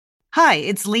Hi,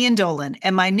 it's Lian Dolan,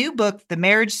 and my new book, The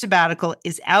Marriage Sabbatical,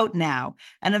 is out now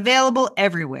and available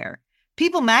everywhere.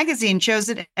 People magazine chose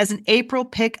it as an April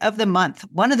pick of the month,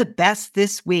 one of the best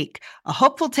this week. A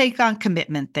hopeful take on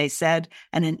commitment, they said,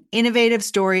 and an innovative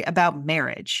story about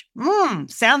marriage.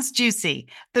 Sounds juicy.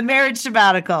 The Marriage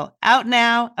Sabbatical, out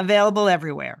now, available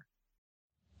everywhere.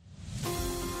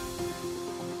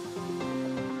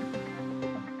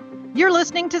 You're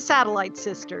listening to Satellite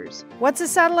Sisters. What's a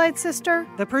satellite sister?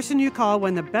 The person you call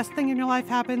when the best thing in your life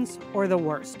happens or the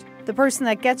worst. The person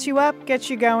that gets you up, gets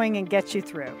you going, and gets you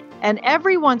through. And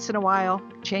every once in a while,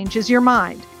 changes your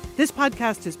mind. This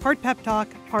podcast is part pep talk,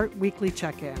 part weekly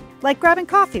check-in. Like grabbing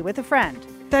coffee with a friend.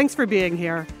 Thanks for being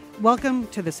here. Welcome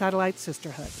to the Satellite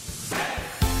Sisterhood.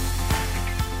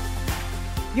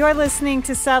 You're listening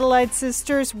to Satellite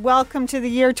Sisters. Welcome to the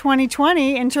year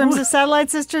 2020 in terms of Satellite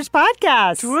Sisters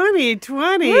podcast.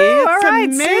 2020. Woo, it's all right,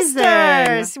 amazing.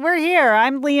 sisters. We're here.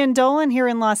 I'm Lian Dolan here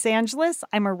in Los Angeles.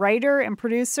 I'm a writer and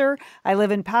producer. I live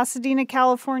in Pasadena,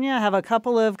 California. I have a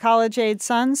couple of college-age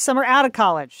sons. Some are out of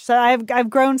college. So I've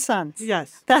grown sons.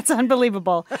 Yes. That's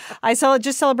unbelievable. I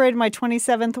just celebrated my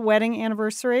 27th wedding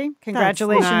anniversary.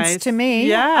 Congratulations nice. to me.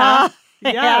 Yeah.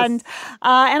 Yes. And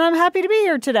I'm happy to be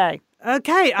here today.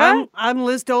 Okay, I'm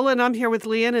Liz Dolan. I'm here with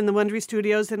Lian in the Wondery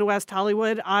Studios in West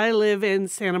Hollywood. I live in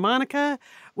Santa Monica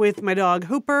with my dog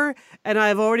Hooper, and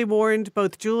I've already warned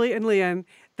both Julie and Lian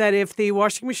that if the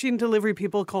washing machine delivery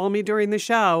people call me during the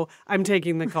show, I'm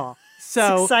taking the call.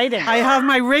 So it's exciting. I have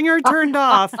my ringer turned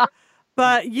off.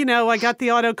 But, I got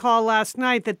the auto call last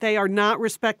night that they are not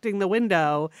respecting the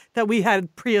window that we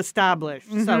had pre-established.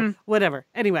 Mm-hmm. So, whatever.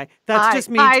 Anyway, that's just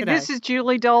me today. Hi, this is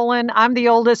Julie Dolan. I'm the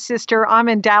oldest sister. I'm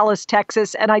in Dallas,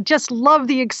 Texas. And I just love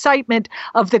the excitement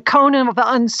of the cone of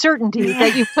uncertainty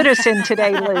that you put us in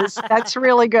today, Liz. That's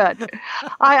really good.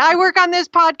 I work on this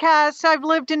podcast. I've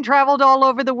lived and traveled all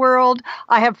over the world.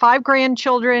 I have 5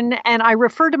 grandchildren, and I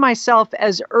refer to myself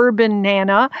as Urban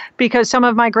Nana because some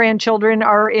of my grandchildren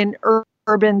are in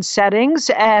urban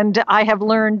settings, and I have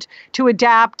learned to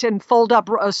adapt and fold up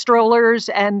strollers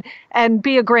and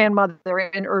be a grandmother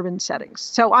in urban settings.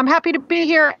 So I'm happy to be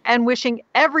here and wishing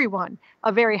everyone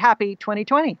a very happy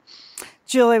 2020.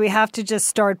 Julie, we have to just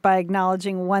start by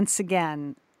acknowledging once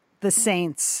again the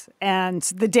Saints and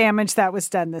the damage that was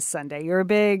done this Sunday. You're a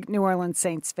big New Orleans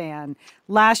Saints fan.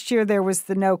 Last year there was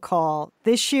the no call.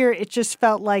 This year it just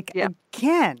felt like,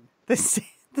 again,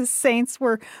 the Saints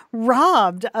were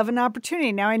robbed of an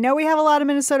opportunity. Now, I know we have a lot of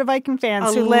Minnesota Viking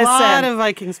fans who listen. A lot of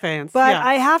Vikings fans. But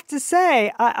I have to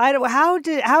say, how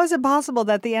is it possible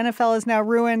that the NFL has now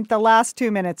ruined the last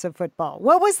 2 minutes of football?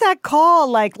 What was that call?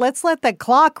 Like, let's let the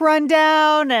clock run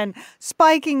down and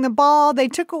spiking the ball. They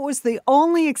took what was the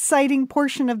only exciting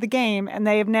portion of the game, and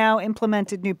they have now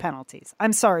implemented new penalties.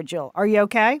 I'm sorry, Jill. Are you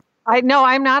okay? No,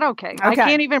 I'm not okay. I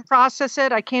can't even process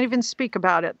it. I can't even speak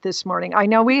about it this morning. I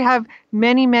know we have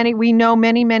many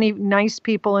nice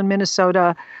people in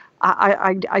Minnesota.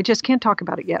 I just can't talk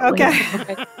about it yet.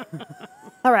 Okay.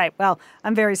 All right. Well,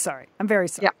 I'm very sorry.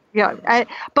 Yeah.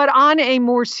 But on a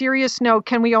more serious note,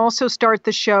 can we also start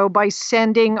the show by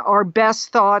sending our best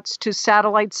thoughts to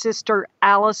satellite sister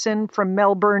Allison from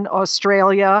Melbourne,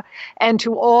 Australia, and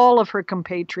to all of her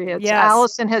compatriots. Yes.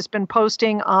 Allison has been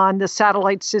posting on the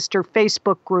Satellite Sister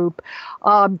Facebook group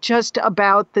just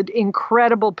about the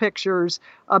incredible pictures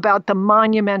about the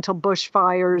monumental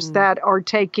bushfires that are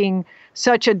taking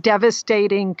such a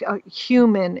devastating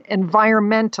human,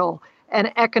 environmental, and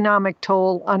economic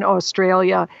toll on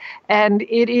Australia. And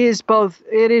it is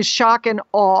shock and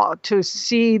awe to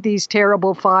see these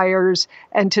terrible fires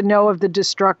and to know of the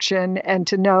destruction and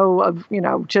to know of,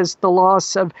 just the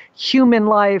loss of human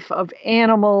life, of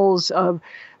animals, of,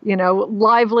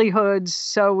 livelihoods.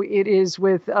 So it is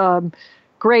with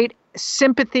great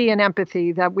sympathy and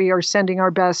empathy that we are sending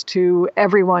our best to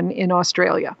everyone in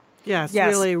Australia. Yes,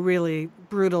 really, really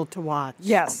brutal to watch.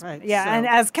 Yes. Right, yeah. so. And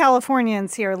as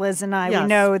Californians here, Liz and I, we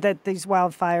know that these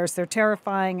wildfires, they're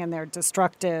terrifying and they're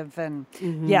destructive. And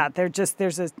they're just,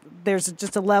 there's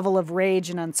just a level of rage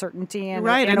and uncertainty and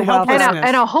a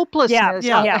hopelessness,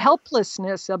 a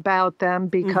helplessness about them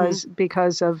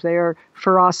because of their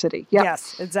ferocity. Yep.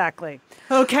 Yes, exactly.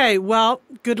 Okay. Well,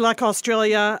 good luck,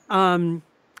 Australia.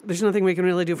 There's nothing we can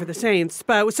really do for the Saints.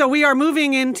 But so we are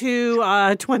moving into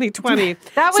 2020.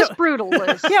 That was brutal,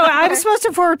 Liz. Yeah, I'm supposed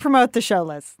to forward promote the show,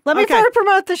 Liz. Let me forward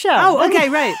promote the show. Oh, okay,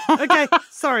 right. Okay,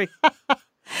 sorry.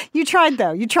 You tried,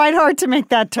 though. You tried hard to make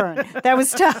that turn. That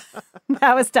was tough.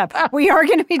 That was tough. We are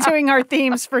going to be doing our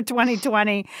themes for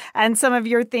 2020 and some of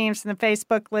your themes from the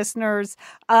Facebook listeners.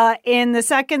 In the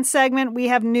second segment, we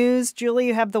have news. Julie,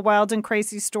 you have the wild and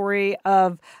crazy story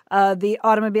of the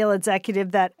automobile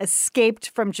executive that escaped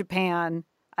from Japan.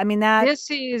 I mean,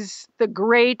 this is the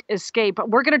great escape.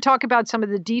 We're going to talk about some of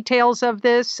the details of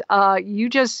this. You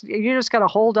just got to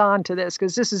hold on to this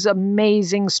because this is an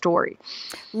amazing story.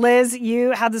 Liz,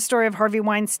 you had the story of Harvey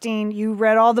Weinstein. You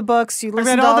read all the books. You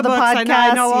listened to all the podcasts.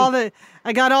 I know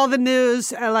I got all the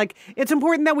news. It's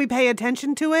important that we pay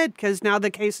attention to it because now the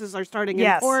cases are starting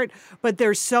in court. But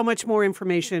there's so much more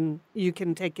information you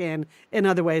can take in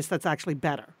other ways that's actually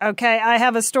better. Okay, I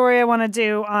have a story I want to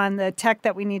do on the tech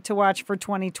that we need to watch for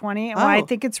 2020 and why I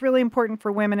think it's really important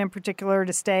for women in particular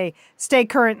to stay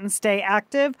current and stay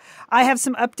active. I have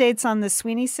some updates on the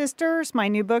Sweeney Sisters, my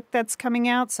new book that's coming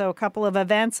out. So a couple of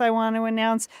events I want to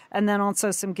announce, and then also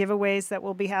some giveaways that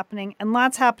will be happening, and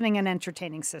lots happening in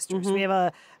Entertaining Sisters. We have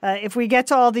if we get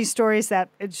to all these stories, that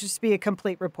it'd just be a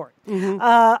complete report.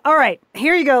 All right,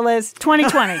 here you go, Liz.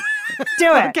 2020.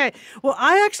 Do it. Okay. Well,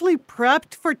 I actually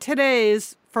prepped for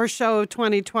today's first show of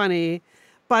 2020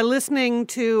 by listening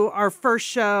to our first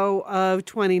show of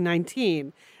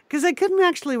 2019. Because I couldn't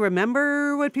actually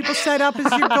remember what people set up as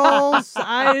your goals.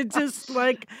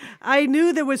 I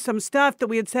knew there was some stuff that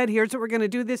we had said, here's what we're going to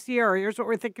do this year, or here's what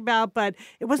we're thinking about, but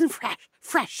it wasn't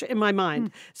fresh in my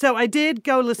mind. So I did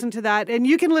go listen to that, and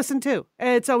you can listen too.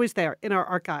 It's always there in our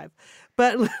archive.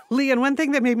 But Lian, one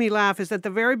thing that made me laugh is at the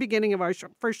very beginning of our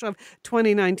first show of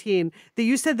 2019, that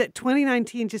you said that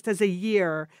 2019 just as a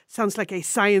year sounds like a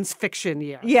science fiction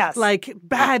year. Yes. Like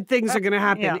bad things are going to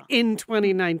happen in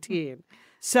 2019.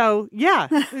 So, yeah.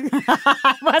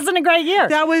 Wasn't a great year.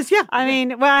 That was, yeah. I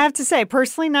mean, well, I have to say,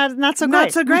 personally, not so great.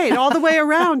 Not so great. All the way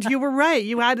around, you were right.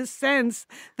 You had a sense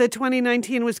that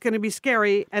 2019 was going to be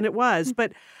scary, and it was.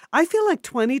 But I feel like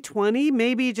 2020,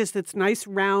 maybe just it's nice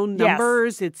round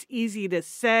numbers. Yes. It's easy to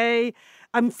say.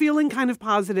 I'm feeling kind of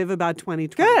positive about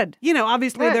 2020. Good. You know,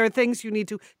 obviously there are things you need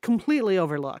to completely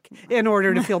overlook in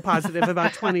order to feel positive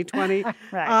about 2020.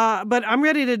 Right. But I'm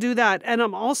ready to do that. And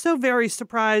I'm also very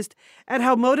surprised at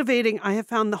how motivating I have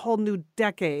found the whole new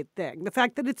decade thing. The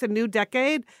fact that it's a new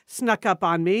decade snuck up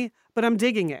on me, but I'm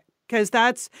digging it.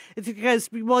 Because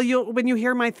when you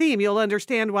hear my theme, you'll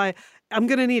understand why I'm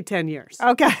going to need 10 years.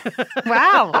 Okay.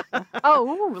 Wow.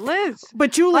 Liz.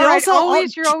 But Julie, right,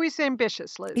 you're always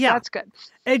ambitious, Liz. Yeah. That's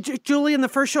good. Julie, in the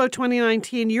first show of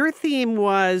 2019, your theme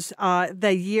was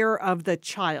the year of the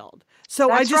child. So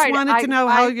I just wanted to know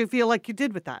how you feel like you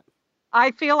did with that.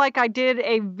 I feel like I did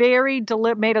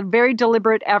made a very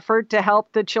deliberate effort to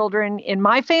help the children in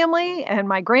my family and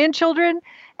my grandchildren.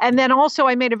 And then also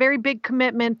I made a very big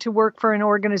commitment to work for an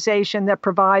organization that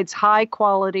provides high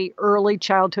quality early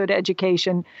childhood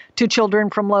education to children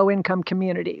from low income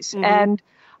communities. And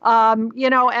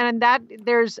and that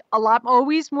there's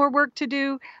always more work to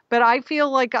do, but I feel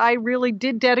like I really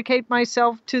did dedicate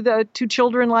myself to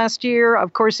children last year.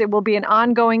 Of course, it will be an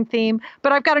ongoing theme,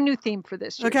 but I've got a new theme for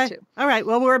this year too. All right.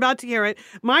 Well, we're about to hear it.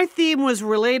 My theme was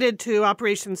related to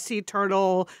Operation Sea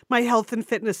Turtle, my health and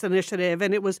fitness initiative,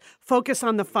 and it was focus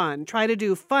on the fun, try to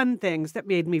do fun things that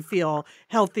made me feel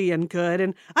healthy and good.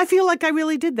 And I feel like I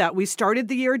really did that. We started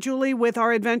the year, Julie, with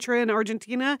our adventure in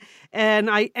Argentina, and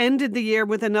I ended the year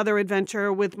with another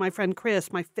adventure with my friend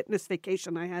Chris, my fitness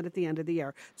vacation I had at the end of the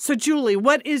year. So, Julie,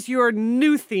 what is your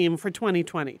new theme for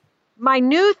 2020? My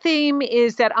new theme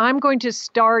is that I'm going to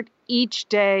start each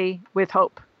day with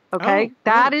hope. Okay.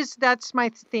 That's my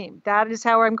theme. That is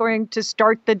how I'm going to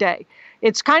start the day.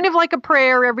 It's kind of like a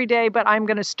prayer every day, but I'm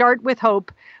going to start with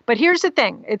hope. But here's the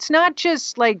thing. It's not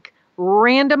just like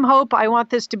random hope. I want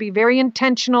this to be very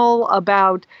intentional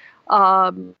about,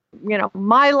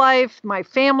 my life, my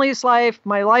family's life,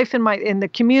 my life in the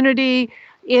community,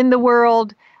 in the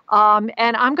world. And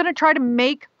I'm going to try to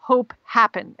make hope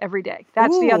happen every day.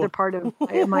 That's the other part of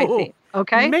my theme.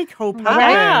 Okay? Make hope happen.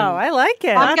 Wow, I like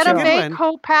it. I'm going to make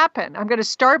hope happen. I'm going to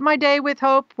start my day with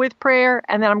hope, with prayer,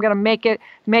 and then I'm going to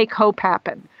make hope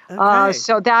happen. Okay.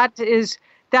 So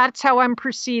that's how I'm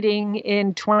proceeding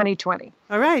in 2020.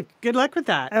 All right. Good luck with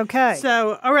that. Okay.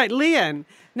 So, all right, Lian.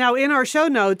 Now, in our show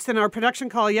notes, in our production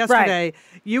call yesterday,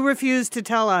 you refused to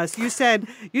tell us. You said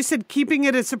keeping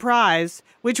it a surprise,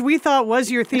 which we thought was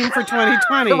your theme for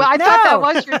 2020. Well, I thought that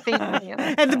was your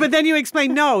theme. But then you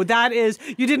explained, no, that is,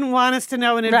 you didn't want us to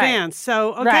know in advance.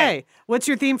 So, okay, what's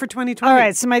your theme for 2020? All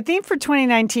right, so my theme for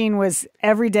 2019 was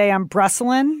every day I'm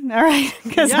brustling, all right?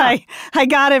 Because I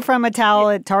got it from a towel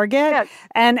at Target. Yeah.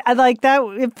 And I like that,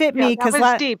 it fit me. That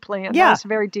was deep, Lian. Yeah. That was a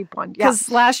very deep one. Because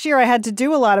last year I had to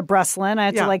do a lot of brustling. I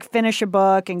had to like finish a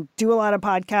book and do a lot of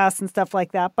podcasts and stuff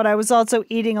like that. But I was also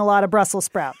eating a lot of Brussels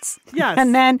sprouts. Yes.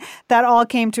 And then that all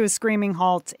came to a screaming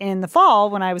halt in the fall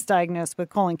when I was diagnosed with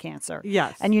colon cancer.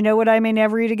 Yes. And you know what I may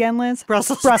never eat again, Liz?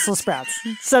 Brussels sprouts.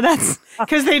 So that's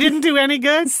because they didn't do any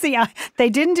good. See, they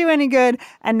didn't do any good,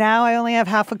 and now I only have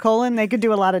half a colon. They could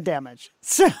do a lot of damage.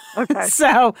 So,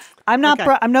 so I'm not.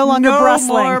 Okay. I'm no longer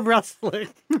brustling. No more brustling.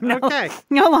 Okay.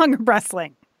 No longer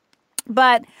brustling.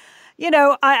 But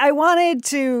I wanted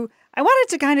to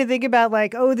kind of think about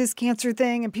like, oh, this cancer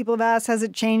thing, and people have asked, has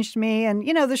it changed me? And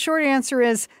the short answer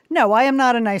is no. I am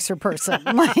not a nicer person.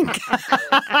 Like,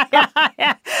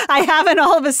 I haven't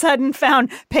all of a sudden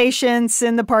found patience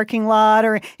in the parking lot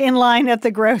or in line at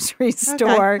the grocery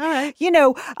store. Okay.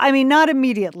 All right. I mean, not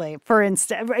immediately. For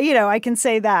instance, I can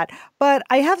say that, but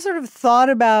I have sort of thought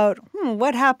about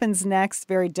what happens next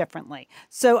very differently.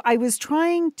 So I was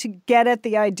trying to get at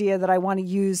the idea that I want to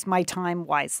use my time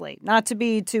wisely, not to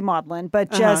be too maudlin,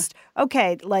 but just,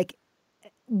 okay, like,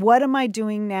 what am I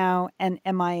doing now? And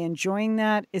am I enjoying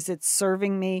that? Is it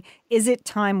serving me? Is it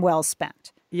time well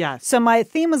spent? Yes. So my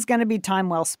theme was going to be time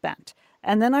well spent.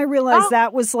 And then I realized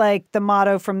that was like the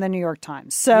motto from the New York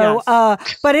Times. So,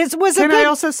 but it was Can I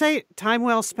also say time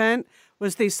well spent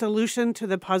was the solution to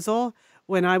the puzzle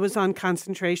when I was on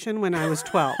concentration when I was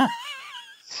 12.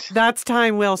 That's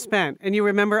time well spent. And you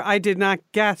remember, I did not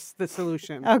guess the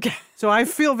solution. Okay. So I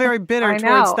feel very bitter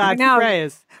towards that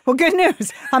phrase. Well, good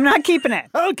news. I'm not keeping it.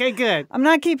 Okay, good. I'm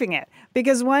not keeping it.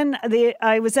 Because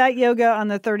I was at yoga on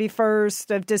the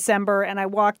 31st of December, and I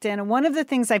walked in, and one of the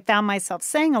things I found myself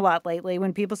saying a lot lately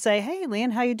when people say, hey,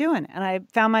 Lian, how you doing? And I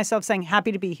found myself saying,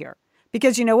 happy to be here.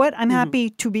 Because you know what? I'm happy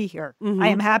to be here. I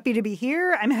am happy to be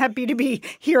here. I'm happy to be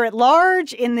here at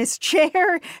large, in this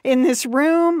chair, in this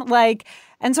room.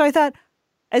 And so I thought,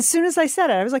 as soon as I said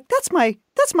it, I was like, that's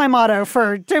my motto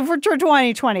for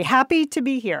 2020. Happy to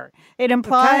be here. It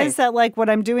implies that like what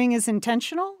I'm doing is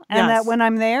intentional and that when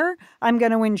I'm there, I'm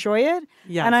going to enjoy it.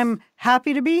 Yes. And I'm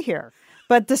happy to be here.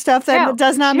 But the stuff that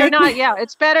does not make me... Yeah,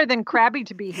 it's better than crabby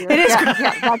to be here. It is.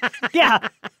 Yeah.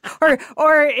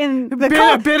 Or in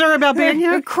the... bitter about being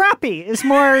here? Crappy is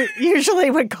more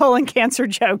usually what colon cancer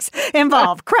jokes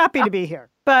involve. Crappy to be here.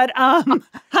 But I'm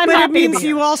happy it means to be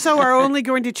you here. also are only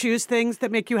going to choose things that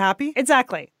make you happy?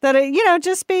 Exactly. That,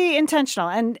 just be intentional.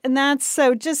 And that's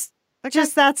so just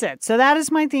that's it. So that is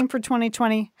my theme for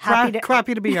 2020.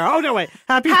 Crappy to be here. Oh, no, wait.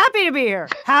 Happy to be here.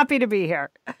 Happy to be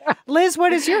here. Liz,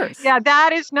 what is yours? Yeah,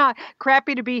 that is not,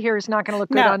 crappy to be here is not going to look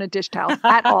good on a dish towel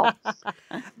at all.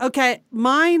 Okay,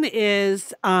 mine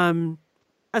is,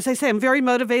 as I say, I'm very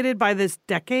motivated by this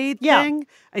decade thing.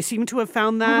 I seem to have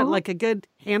found that like a good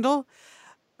handle.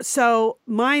 So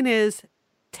mine is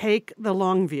take the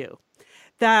long view.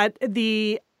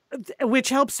 Which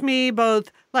helps me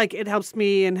both, like it helps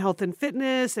me in health and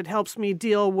fitness. It helps me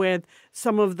deal with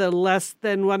some of the less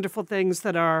than wonderful things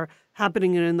that are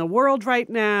happening in the world right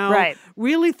now. Right.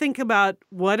 Really think about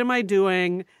what am I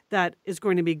doing that is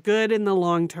going to be good in the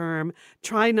long term.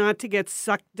 Try not to get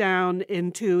sucked down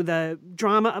into the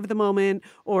drama of the moment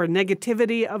or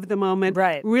negativity of the moment.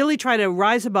 Right. Really try to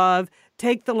rise above,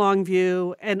 take the long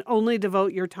view, and only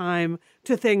devote your time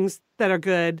to things that are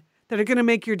good, that are going to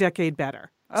make your decade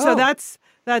better. Oh. So that's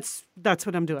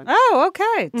what I'm doing. Oh,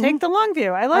 okay. Take the long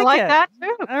view. I like it. that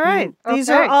too. All right. These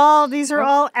Okay. are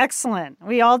all excellent.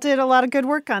 We all did a lot of good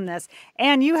work on this.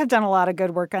 And you have done a lot of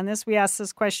good work on this. We asked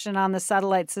this question on the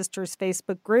Satellite Sisters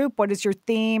Facebook group. What is your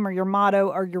theme or your motto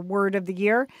or your word of the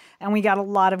year? And we got a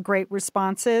lot of great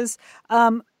responses.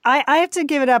 I have to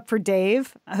give it up for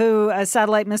Dave,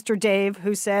 Satellite Mr. Dave,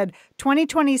 who said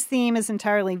 2020's theme is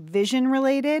entirely vision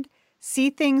related.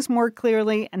 See things more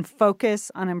clearly and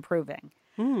focus on improving.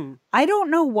 I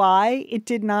don't know why it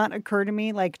did not occur to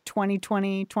me like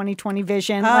 2020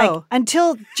 vision like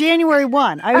until January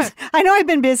 1. I know I've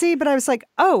been busy, but I was like,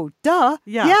 oh, duh.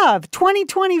 Yeah,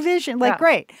 2020 vision. Like,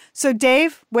 great. So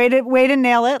Dave, way to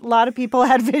nail it. A lot of people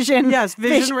had vision. Yes,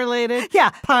 vision related.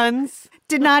 Yeah. Puns.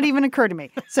 Did not even occur to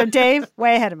me. So Dave,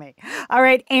 way ahead of me. All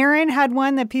right, Aaron had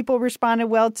one that people responded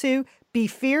well to. Be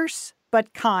fierce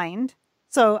but kind.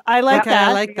 So I like that.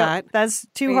 I like that. That's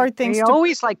two hard things We to...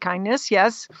 always like kindness,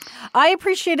 yes. I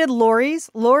appreciated Lori's.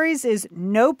 Lori's is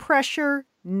no pressure,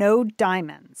 no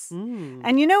diamonds.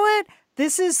 And you know what?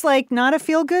 This is like not a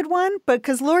feel-good one, but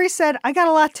because Lori said, I got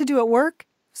a lot to do at work.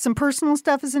 Some personal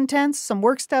stuff is intense. Some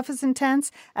work stuff is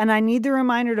intense. And I need the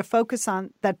reminder to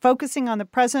focusing on the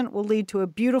present will lead to a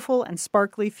beautiful and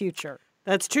sparkly future.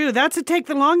 That's true. That's a take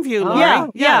the long view, Lori. Yeah.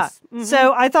 Yes. Mm-hmm.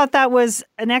 So I thought that was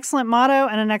an excellent motto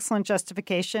and an excellent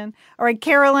justification. All right,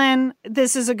 Carolyn,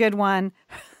 this is a good one.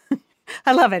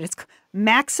 I love it. It's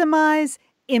maximize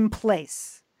in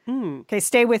place. Okay,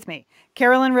 stay with me.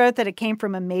 Carolyn wrote that it came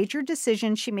from a major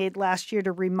decision she made last year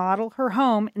to remodel her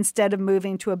home instead of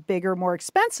moving to a bigger, more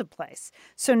expensive place.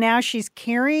 So now she's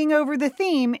carrying over the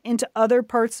theme into other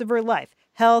parts of her life: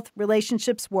 health,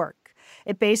 relationships, work.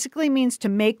 It basically means to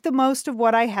make the most of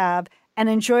what I have and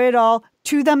enjoy it all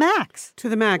to the max. To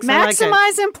the max.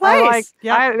 Maximize in place.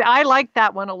 I like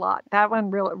that one a lot. That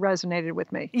one really resonated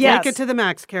with me. Yes. Take it to the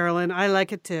max, Carolyn. I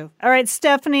like it too. All right,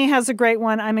 Stephanie has a great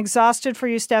one. I'm exhausted for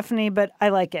you, Stephanie, but I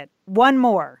like it. One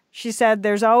more. She said,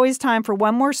 there's always time for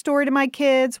one more story to my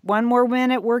kids, one more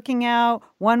minute working out,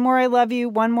 one more I love you,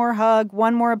 one more hug,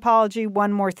 one more apology,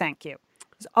 one more thank you.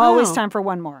 There's always time for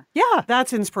one more. Yeah.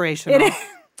 That's inspirational. It is.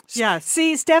 Yes.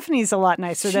 See, Stephanie's a lot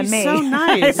nicer than me. She's so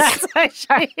nice. That's why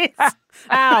she's.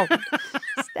 Wow.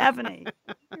 Stephanie.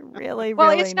 You're really, Well,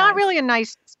 really it's not nice. really a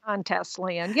nice contest,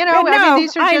 Leanne. You No, know, I mean,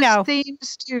 these are I just know.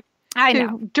 themes to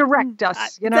know. direct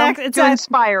us, you know, Exactly. to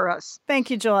inspire us. Thank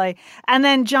you, Joy. And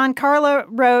then John Carlo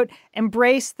wrote,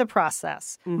 embrace the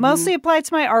process. Mostly applied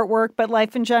to my artwork, but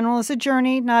life in general is a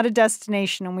journey, not a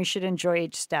destination, and we should enjoy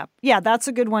each step. Yeah, that's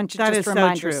a good one to That just is so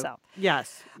remind true. yourself.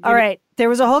 Yes. All right. There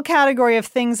was a whole category of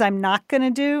things I'm not going to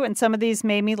do, and some of these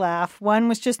made me laugh. One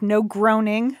was just no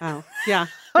groaning, Oh, yeah.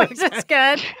 which is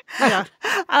good. Yeah.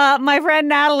 My friend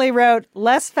Natalie wrote,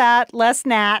 less fat, less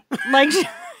nat, like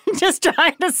just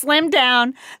trying to slim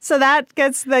down. So that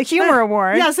gets the humor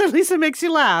award. Yes, at least it makes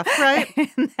you laugh, right?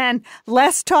 And then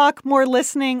less talk, more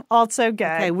listening, also good.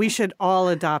 Okay, we should all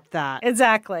adopt that.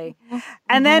 Exactly.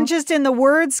 And then just in the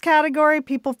words category,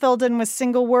 people filled in with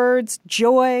single words: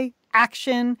 joy,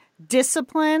 action,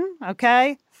 discipline,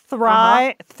 okay?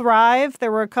 Thrive.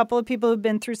 There were a couple of people who've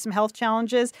been through some health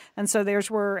challenges, and so theirs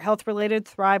were health related.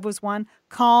 Thrive was one.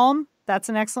 Calm, that's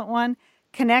an excellent one.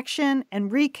 Connection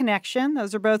and reconnection,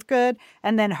 those are both good.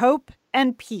 And then hope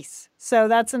and peace. So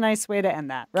that's a nice way to end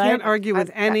that, right? Can't argue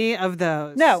with any of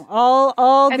those. No,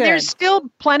 all And good. there's still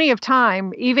plenty of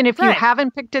time, even if you Right.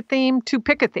 haven't picked a theme, to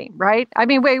pick a theme, right? I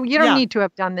mean, wait, you don't Yeah. need to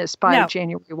have done this by No.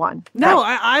 January 1. No,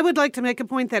 I would like to make a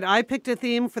point that I picked a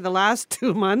theme for the last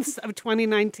 2 months of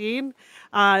 2019.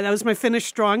 That was my Finish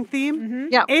Strong theme.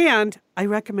 Yeah. And I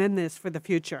recommend this for the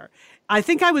future. I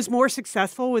think I was more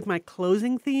successful with my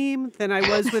closing theme than I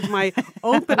was with my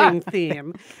opening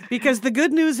theme. Because the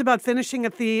good news about finishing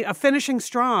finishing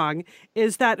strong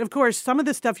is that, of course, some of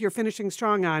the stuff you're finishing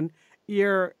strong on,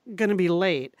 you're going to be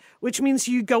late, which means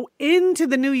you go into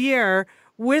the new year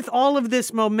with all of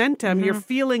this momentum. You're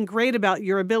feeling great about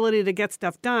your ability to get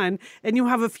stuff done, and you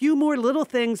have a few more little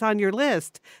things on your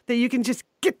list that you can just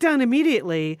get done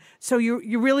immediately. So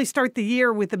you really start the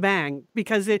year with a bang,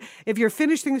 because if you're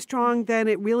finishing strong, then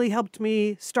it really helped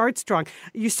me start strong.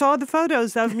 You saw the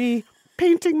photos of me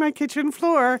painting my kitchen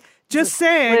floor. Just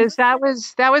saying. Liz, that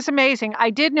was amazing. I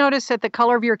did notice that the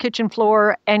color of your kitchen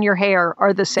floor and your hair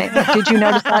are the same. Did you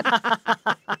notice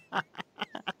that?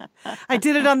 I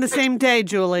did it on the same day,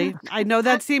 Julie. I know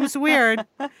that seems weird,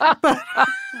 but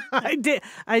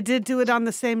I did do it on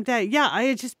the same day. Yeah, I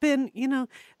had just been,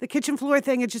 the kitchen floor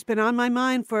thing had just been on my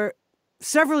mind for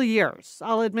several years.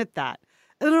 I'll admit that.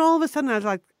 And then all of a sudden I was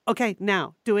like, okay,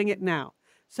 now, doing it now.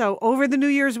 So over the New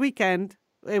Year's weekend,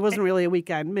 it wasn't really a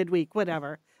weekend, midweek,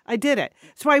 whatever, I did it.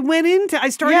 So I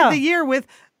started the year with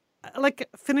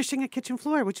finishing a kitchen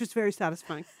floor, which was very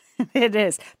satisfying. It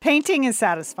is. Painting is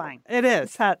satisfying. It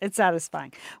is. It's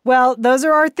satisfying. Well, those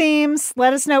are our themes.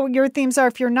 Let us know what your themes are.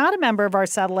 If you're not a member of our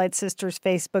Satellite Sisters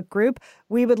Facebook group,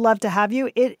 we would love to have you.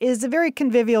 It is a very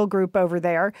convivial group over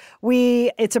there.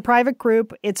 It's a private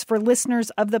group. It's for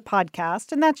listeners of the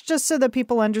podcast. And that's just so that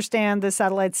people understand the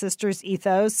Satellite Sisters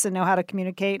ethos and know how to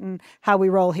communicate and how we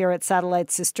roll here at Satellite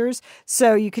Sisters.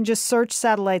 So you can just search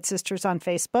Satellite Sisters on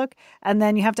Facebook, and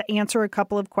then you have to answer a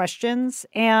couple of questions,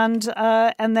 and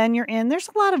then you're in. There's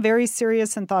a lot of very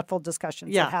serious and thoughtful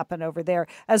discussions that happen over there,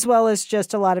 as well as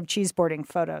just a lot of cheeseboarding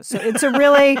photos. So it's a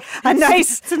really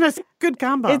It's a nice, good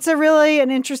combo. It's a really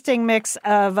an interesting mix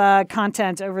of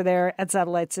content over there at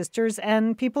Satellite Sisters,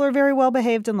 and people are very well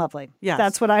behaved and lovely. Yes.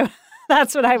 That's what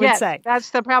I would say. That's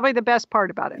probably the best part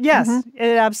about it. Yes,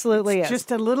 it absolutely is.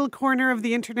 Just a little corner of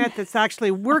the internet that's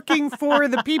actually working for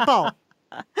the people.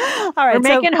 All right, We're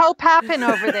making hope happen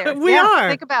over there. We are.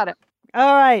 Think about it.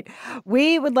 All right.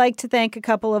 We would like to thank a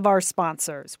couple of our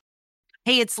sponsors.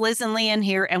 Hey, it's Liz and Leanne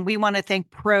here, and we want to thank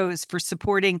Prose for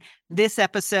supporting this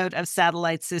episode of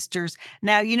Satellite Sisters.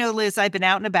 Now, Liz, I've been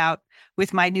out and about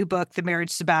with my new book, The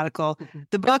Marriage Sabbatical.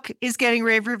 The book is getting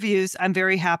rave reviews. I'm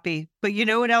very happy. But you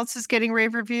know what else is getting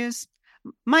rave reviews?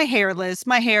 My hair, Liz.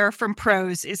 My hair from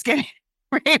Prose is getting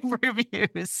rave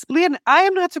reviews. Leanne, I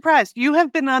am not surprised. You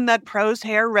have been on that Prose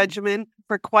hair regimen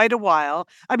for quite a while.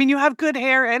 I mean, you have good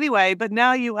hair anyway, but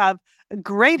now you have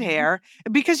great hair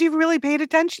because you've really paid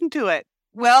attention to it.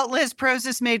 Well, Liz, Prose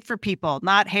is made for people,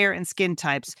 not hair and skin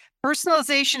types.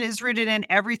 Personalization is rooted in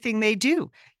everything they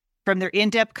do, from their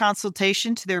in-depth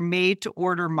consultation to their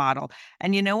made-to-order model.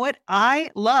 And you know what?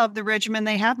 I love the regimen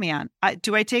they have me on.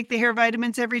 Do I take the hair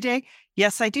vitamins every day?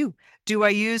 Yes, I do. Do I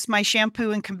use my shampoo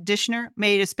and conditioner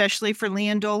made especially for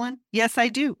Leanne Dolan? Yes, I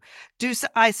do. Do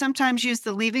I sometimes use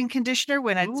the leave-in conditioner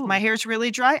when my hair's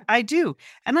really dry? I do.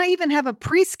 And I even have a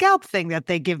pre-scalp thing that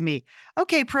they give me.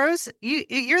 Okay, Prose,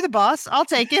 you're the boss. I'll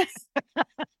take it.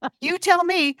 You tell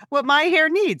me what my hair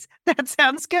needs. That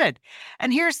sounds good.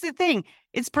 And here's the thing.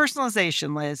 It's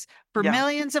personalization, Liz. For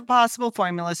millions of possible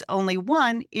formulas, only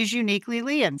one is uniquely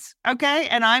Leanne's. Okay?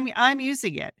 And I'm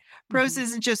using it. Prose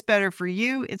isn't just better for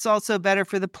you, it's also better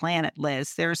for the planet,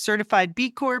 Liz. They're a certified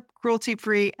B Corp,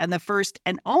 cruelty-free, and the first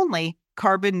and only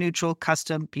carbon neutral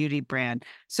custom beauty brand.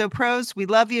 So Prose, we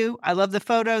love you. I love the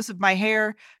photos of my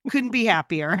hair. Couldn't be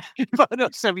happier.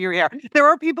 Photos of your hair. There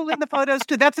are people in the photos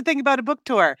too. That's the thing about a book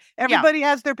tour. Everybody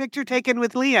has their picture taken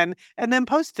with Leanne and then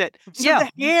posts it. So the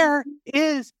hair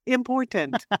is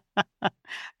important.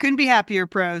 Couldn't be happier,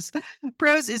 Prose.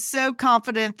 Prose is so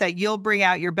confident that you'll bring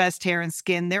out your best hair and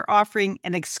skin. They're offering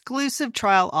an exclusive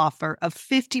trial offer of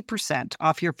 50%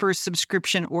 off your first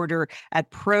subscription order at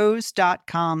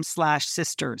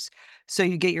prose.com/sisters. So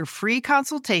you get your free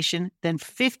consultation, then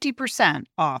 50%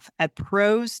 off at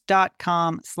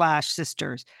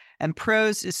prose.com/sisters. And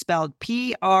Prose is spelled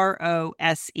Prose.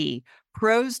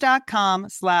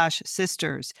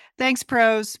 Prose.com/sisters. Thanks,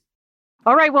 Prose.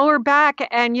 All right, well, we're back.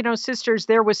 And, sisters,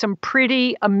 there was some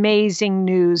pretty amazing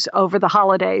news over the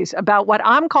holidays about what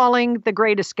I'm calling the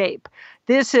Great Escape.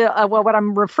 This, what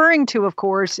I'm referring to, of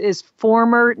course, is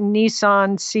former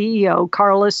Nissan CEO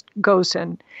Carlos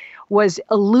Ghosn was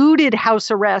eluded house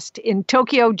arrest in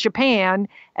Tokyo, Japan,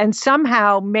 and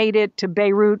somehow made it to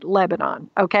Beirut, Lebanon.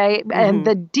 Okay. And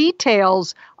the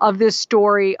details of this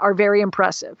story are very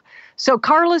impressive. So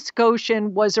Carlos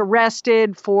Ghosn was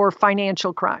arrested for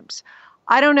financial crimes.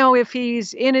 I don't know if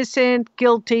he's innocent,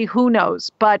 guilty, who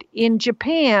knows. But in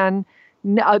Japan,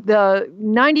 the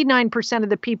 99% of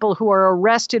the people who are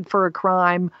arrested for a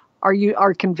crime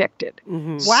are convicted.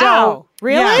 Wow. So,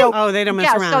 really? Yeah. They don't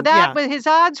mess around. So that his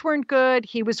odds weren't good.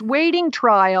 He was waiting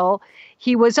trial.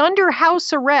 He was under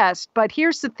house arrest. But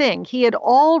here's the thing. He had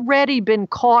already been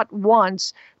caught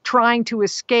once trying to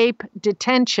escape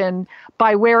detention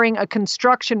by wearing a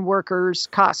construction worker's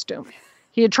costume.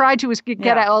 He had tried to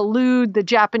elude the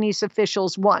Japanese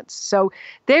officials once. So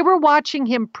they were watching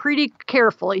him pretty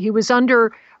carefully. He was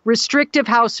under restrictive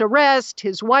house arrest.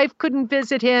 His wife couldn't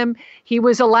visit him. He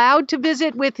was allowed to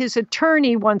visit with his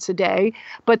attorney once a day,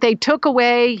 but they took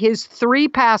away his 3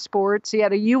 passports. He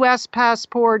had a U.S.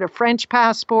 passport, a French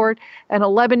passport, and a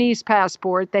Lebanese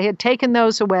passport. They had taken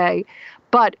those away,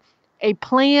 but a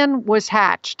plan was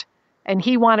hatched, and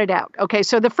he wanted out. Okay,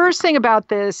 so the first thing about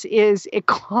this is it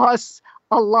costs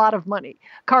a lot of money.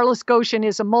 Carlos Ghosn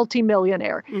is a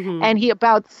multimillionaire. And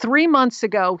about 3 months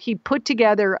ago, he put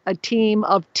together a team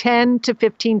of 10 to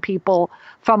 15 people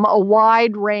from a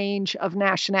wide range of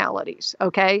nationalities.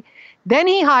 Okay. Then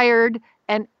he hired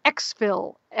an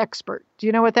exfil expert. Do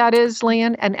you know what that is,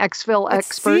 Leanne? An exfil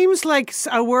expert? It seems like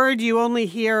a word you only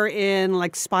hear in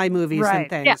like spy movies and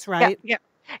things, right?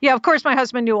 Yeah, of course, my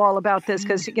husband knew all about this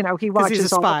because, he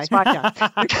watches all the spy.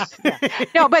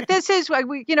 No, but this is,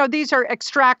 these are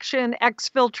extraction,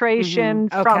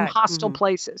 exfiltration from hostile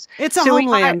places. It's a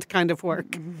homeland kind of work.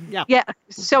 Yeah.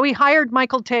 So he hired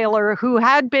Michael Taylor, who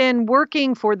had been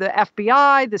working for the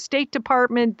FBI, the State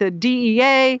Department, the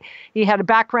DEA. He had a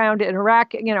background in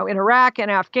Iraq, and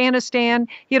Afghanistan.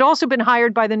 He had also been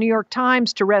hired by the New York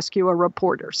Times to rescue a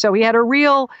reporter. So he had a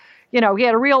real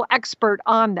expert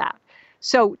on that.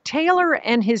 So Taylor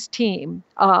and his team,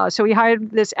 so he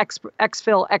hired this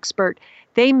exfil expert.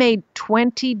 They made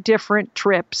 20 different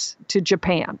trips to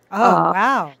Japan. Oh,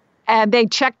 wow. And they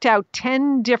checked out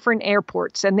 10 different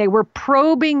airports, and they were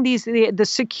probing the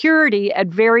security at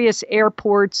various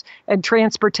airports and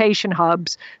transportation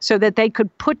hubs so that they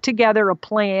could put together a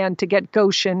plan to get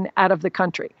Ghosn out of the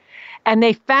country. And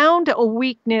they found a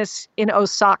weakness in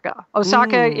Osaka.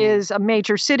 Osaka is a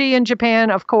major city in Japan,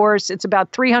 of course. It's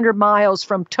about 300 miles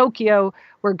from Tokyo,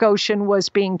 where Ghosn was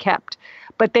being kept.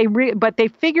 But they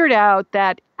figured out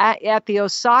that at the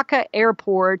Osaka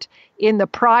airport, in the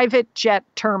private jet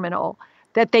terminal,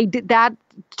 that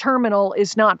terminal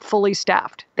is not fully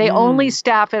staffed. They only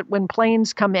staff it when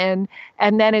planes come in,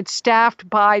 and then it's staffed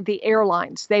by the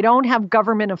airlines. They don't have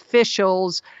government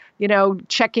officials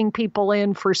checking people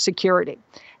in for security.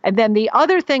 And then the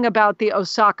other thing about the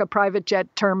Osaka private jet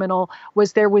terminal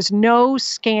was there was no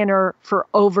scanner for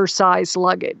oversized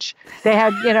luggage. They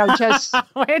had, just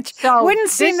which wouldn't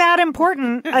seem that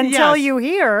important until you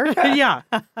hear. Yeah.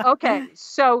 Okay.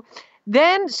 So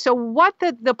what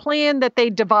the plan that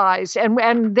they devised,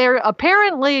 and they're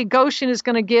apparently Goshen is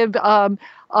going to give a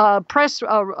press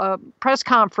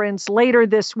conference later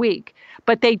this week,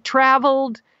 but they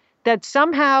traveled. That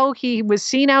somehow he was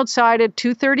seen outside at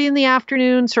 2:30 in the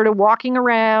afternoon, sort of walking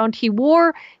around. He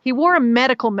wore a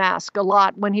medical mask a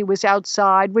lot when he was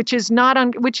outside, which is not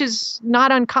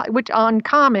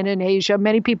uncommon in Asia.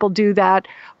 Many people do that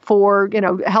for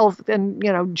health and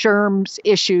germs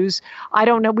issues. I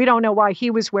don't know. We don't know why he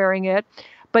was wearing it,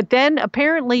 but then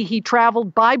apparently he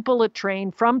traveled by bullet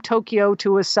train from Tokyo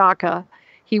to Osaka.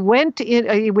 He went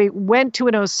to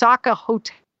an Osaka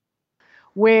hotel,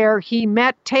 where he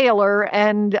met Taylor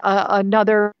and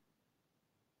another,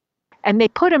 and they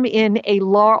put him in a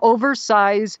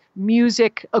oversized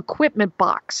music equipment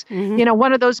box. Mm-hmm.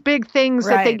 One of those big things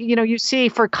that they, you see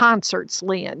for concerts,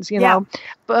 Lians, know.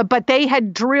 But they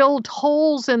had drilled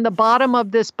holes in the bottom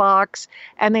of this box,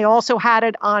 and they also had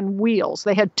it on wheels.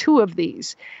 They had 2 of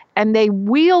these, and they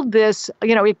wheeled this,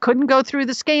 it couldn't go through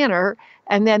the scanner,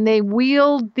 and then they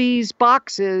wheeled these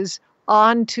boxes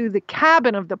onto the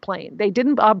cabin of the plane. They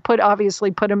didn't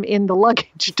obviously put him in the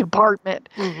luggage department.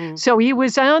 Mm-hmm. So he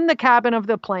was on the cabin of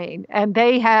the plane, and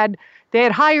they had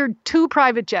hired 2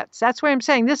 private jets. That's why I'm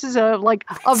saying this is a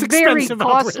very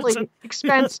costly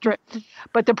expense trip.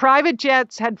 But the private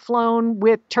jets had flown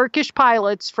with Turkish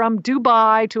pilots from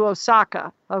Dubai to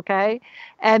Osaka, okay?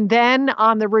 And then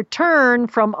on the return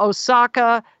from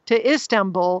Osaka to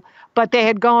Istanbul, but they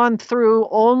had gone through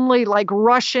only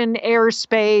Russian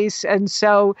airspace. And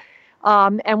so,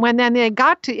 and when then they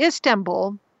got to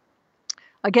Istanbul,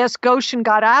 I guess Goshen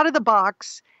got out of the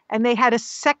box, and they had a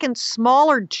second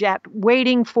smaller jet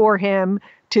waiting for him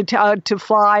to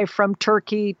fly from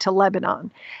Turkey to Lebanon.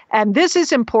 And this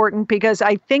is important because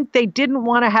I think they didn't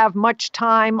want to have much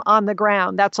time on the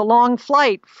ground. That's a long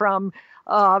flight from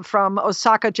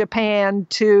Osaka, Japan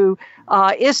to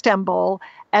Istanbul.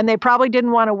 And they probably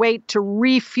didn't want to wait to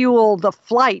refuel the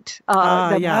flight,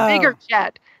 bigger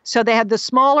jet. So they had the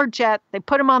smaller jet. They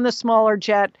put him on the smaller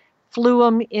jet, flew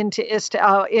him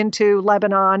into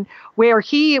Lebanon, where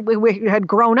he had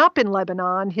grown up in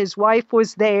Lebanon. His wife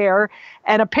was there.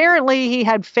 And apparently he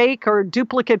had fake or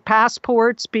duplicate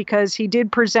passports because he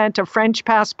did present a French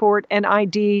passport and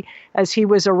ID as he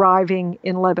was arriving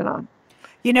in Lebanon.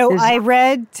 I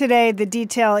read today the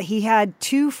detail. He had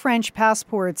 2 French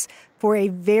passports for a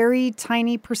very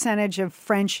tiny percentage of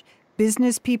French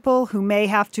business people who may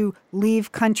have to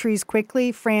leave countries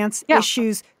quickly. France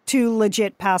issues 2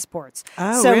 legit passports.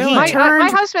 Oh, so really? he turned.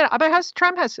 My husband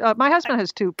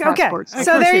has 2 passports. Okay.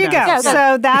 So there you go. Yeah,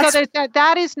 so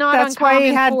that is not that's uncommon. Why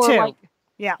he had 2.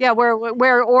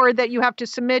 Or that you have to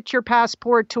submit your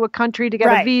passport to a country to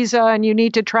get a visa, and you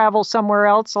need to travel somewhere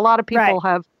else. A lot of people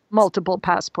have multiple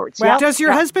passports. Well, does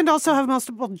your husband also have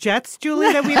multiple jets,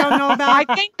 Julie, that we don't know about? I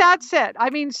think that's it. I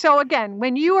mean, so again,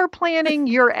 when you are planning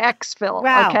your exfil,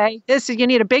 okay, you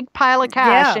need a big pile of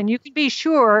cash, and you can be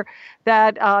sure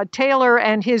that Taylor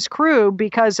and his crew,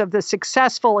 because of the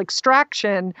successful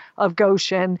extraction of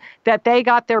Goshen, that they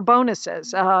got their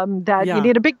bonuses. You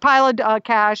need a big pile of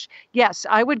cash. Yes,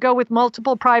 I would go with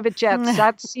multiple private jets.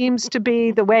 That seems to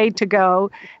be the way to go.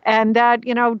 And that,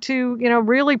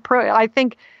 really, I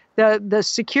think the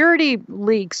security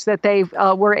leaks that they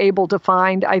were able to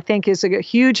find, I think, is a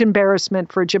huge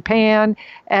embarrassment for Japan,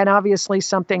 and obviously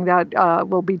something that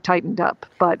will be tightened up.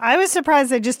 But I was surprised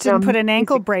they just didn't put an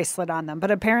ankle bracelet on them, but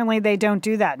apparently they don't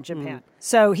do that in Japan.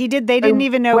 So he did. They didn't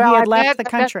even know he had left the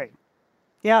country.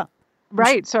 Yeah.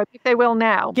 Right. So I think they will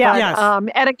now. Yeah. But, yes.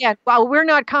 And again, while we're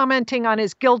not commenting on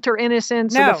his guilt or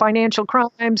innocence or the financial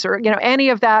crimes or, any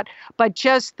of that, but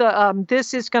just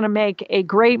this is going to make a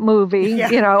great movie,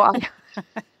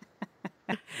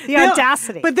 The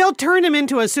audacity. But they'll turn him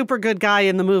into a super good guy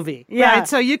in the movie. Yeah. Right?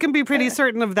 So you can be pretty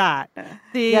certain of that.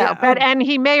 And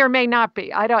he may or may not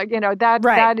be. I don't,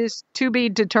 that is to be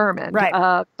determined.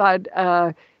 Right.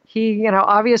 But he,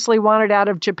 obviously wanted out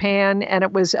of Japan, and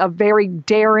it was a very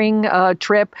daring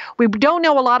trip. We don't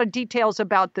know a lot of details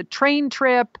about the train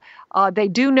trip. They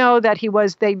do know that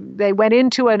they went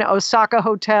into an Osaka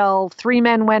hotel. 3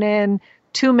 men went in,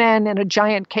 2 men in a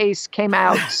giant case came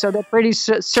out. So they're pretty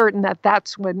certain that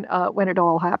that's when it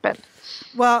all happened.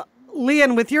 Well,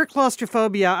 Lian, with your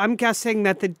claustrophobia, I'm guessing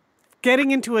that the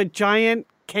getting into a giant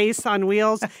case on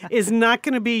wheels is not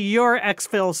going to be your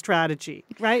exfil strategy,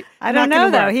 right? I don't know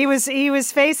though. He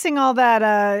was facing all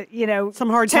that, some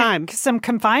hard time, some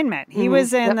confinement. He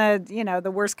was in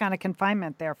the worst kind of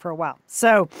confinement there for a while.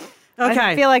 So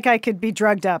I feel like I could be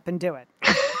drugged up and do it.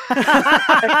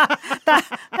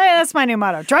 That's my new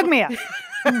motto. Drug me up.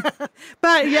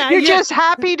 But you're just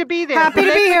happy to be there. Happy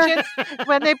to be here.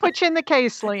 When they put you in the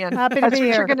case, Lian. Happy to That's be what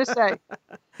here. you're going to say.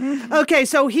 Okay,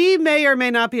 so he may or may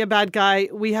not be a bad guy.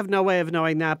 We have no way of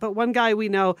knowing that. But one guy we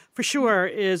know for sure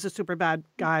is a super bad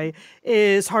guy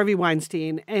is Harvey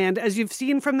Weinstein. And as you've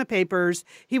seen from the papers,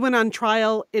 he went on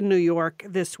trial in New York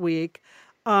this week.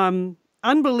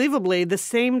 Unbelievably, the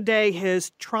same day his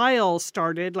trial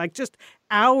started, like just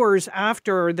hours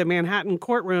after the Manhattan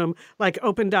courtroom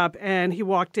opened up and he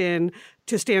walked in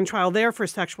to stand trial there for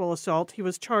sexual assault. He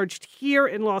was charged here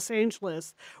in Los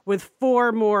Angeles with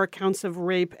 4 more counts of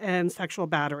rape and sexual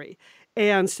battery.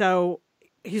 And so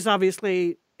he's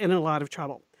obviously in a lot of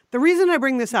trouble. The reason I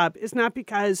bring this up is not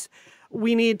because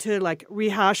we need to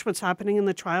rehash what's happening in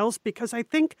the trials, because I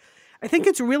think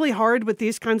it's really hard with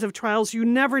these kinds of trials. You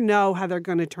never know how they're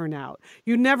going to turn out.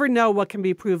 You never know what can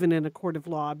be proven in a court of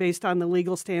law based on the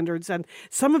legal standards. And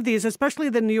some of these, especially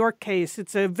the New York case,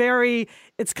 it's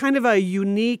kind of a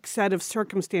unique set of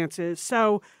circumstances.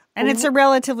 So, and it's a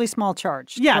relatively small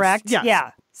charge, correct? Yes.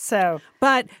 Yeah. So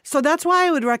that's why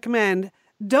I would recommend,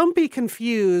 don't be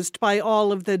confused by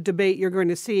all of the debate you're going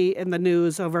to see in the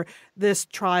news over this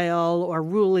trial or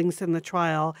rulings in the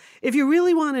trial. If you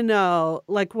really want to know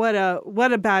what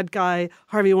a bad guy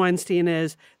Harvey Weinstein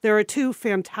is, there are 2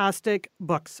 fantastic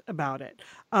books about it.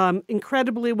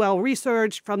 Incredibly well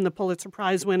researched from the Pulitzer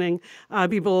Prize winning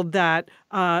people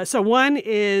so one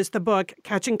is the book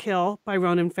Catch and Kill by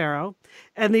Ronan Farrow,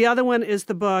 and the other one is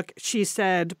the book She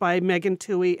Said by Megan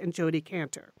Twohey and Jodi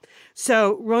Kantor.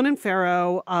 So Ronan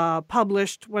Farrow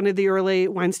published one of the early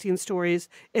Weinstein stories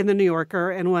in The New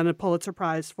Yorker and won a Pulitzer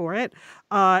Prize for it.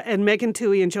 And Megan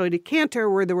Twohey and Jodi Kantor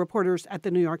were the reporters at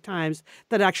The New York Times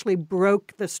that actually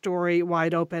broke the story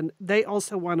wide open. They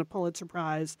also won a Pulitzer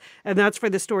Prize, and that's for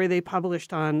the story they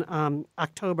published on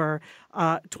October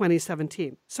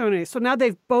 2017. So anyway, so now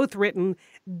they've both written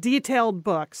detailed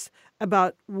books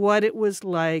about what it was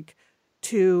like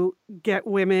to get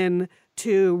women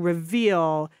to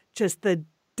reveal just the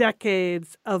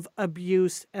decades of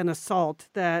abuse and assault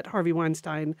that Harvey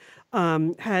Weinstein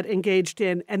had engaged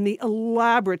in, and the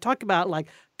elaborate, talk about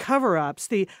cover-ups,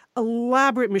 the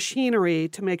elaborate machinery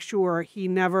to make sure he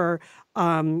never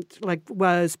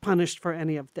was punished for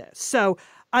any of this. So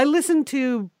I listened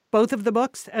to both of the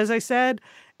books, as I said,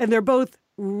 and they're both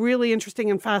really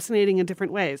interesting and fascinating in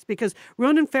different ways, because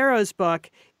Ronan Farrow's book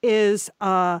is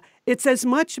it's as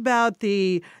much about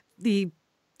the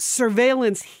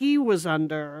surveillance he was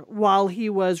under while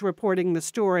he was reporting the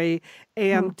story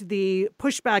and the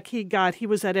pushback he got. He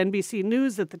was at NBC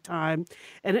News at the time,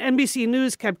 and NBC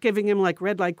News kept giving him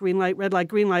red light, green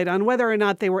light on whether or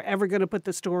not they were ever going to put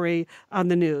the story on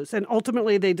the news. And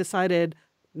ultimately they decided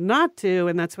not to,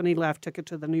 and that's when he left, took it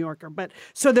to The New Yorker. But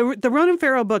so the Ronan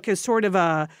Farrow book is sort of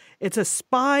it's a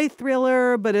spy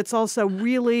thriller, but it's also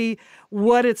really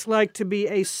what it's like to be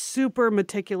a super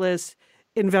meticulous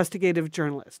investigative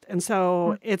journalist. And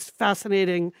so it's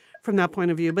fascinating from that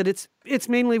point of view, but it's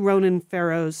mainly Ronan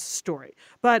Farrow's story.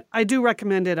 But I do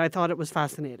recommend it. I thought it was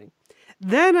fascinating.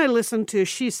 Then I listened to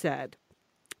She Said.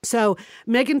 So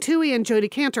Megan Twohey and Jodi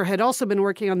Kantor had also been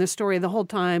working on this story the whole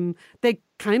time. They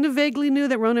kind of vaguely knew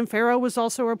that Ronan Farrow was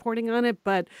also reporting on it,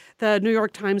 but the New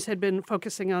York Times had been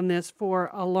focusing on this for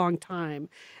a long time.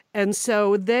 And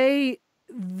so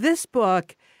this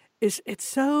book it's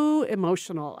so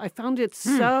emotional. I found it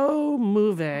so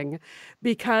moving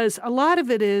because a lot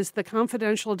of it is the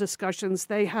confidential discussions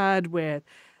they had with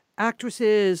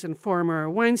actresses and former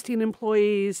Weinstein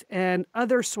employees and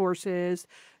other sources,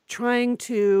 trying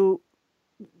to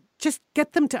just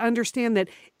get them to understand that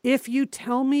if you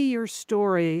tell me your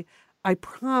story, I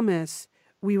promise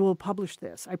we will publish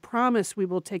this. I promise we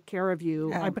will take care of you.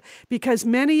 Yeah. Because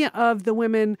many of the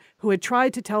women who had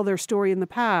tried to tell their story in the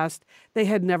past, they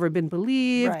had never been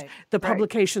believed. Right. The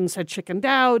publications had chickened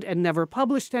out and never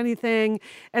published anything.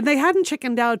 And they hadn't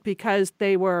chickened out because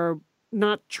they were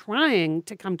not trying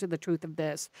to come to the truth of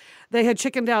this. They had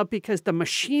chickened out because the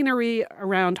machinery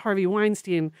around Harvey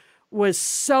Weinstein was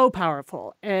so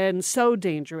powerful and so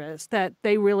dangerous that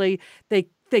they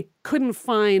couldn't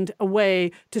find a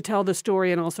way to tell the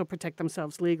story and also protect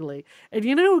themselves legally. And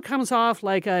you know who comes off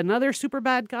like another super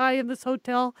bad guy in this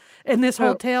hotel? In this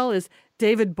whole tale is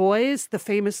David Boies, the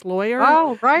famous lawyer.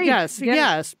 Oh, right.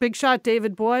 Yes. Big shot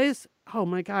David Boies. Oh,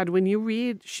 my God. When you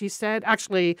read She Said,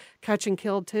 actually Catch and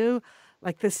Kill too,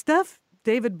 like the stuff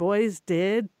David Boies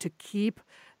did to keep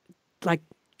like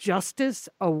justice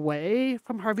away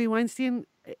from Harvey Weinstein.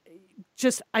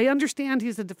 Just, I understand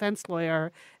he's a defense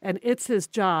lawyer and it's his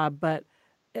job, but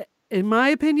in my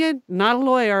opinion, not a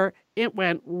lawyer. It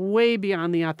went way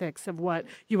beyond the ethics of what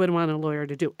you would want a lawyer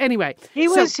to do. Anyway, he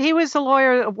was a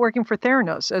lawyer working for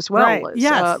Theranos as well. Right.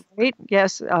 Yes. Right?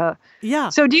 Yes. Yeah.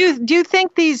 So do you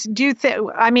think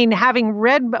I mean, having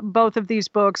read both of these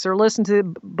books or listened to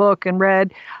the book and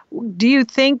read, do you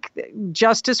think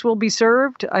justice will be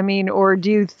served? I mean, or do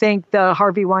you think the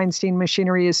Harvey Weinstein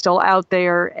machinery is still out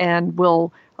there and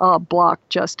will block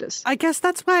justice? I guess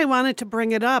that's why I wanted to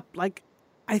bring it up. Like,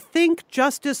 I think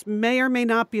justice may or may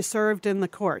not be served in the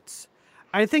courts.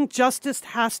 I think justice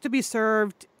has to be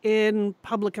served in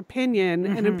public opinion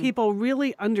and in people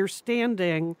really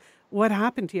understanding what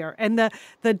happened here and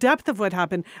the depth of what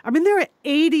happened. I mean, there are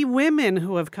 80 women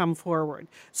who have come forward.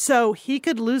 So he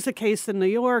could lose a case in New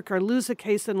York or lose a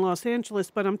case in Los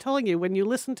Angeles. But I'm telling you, when you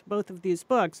listen to both of these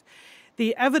books,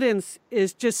 the evidence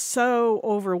is just so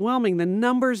overwhelming, the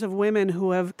numbers of women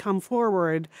who have come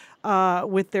forward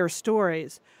with their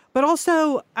stories. But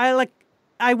also,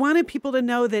 I wanted people to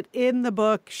know that in the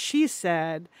book, She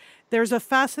Said, there's a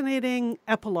fascinating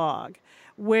epilogue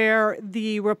where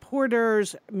the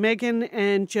reporters, Megan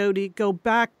and Jodi, go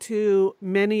back to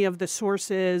many of the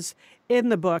sources in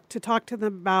the book to talk to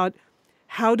them about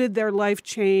how did their life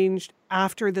change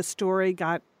after the story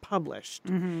got published.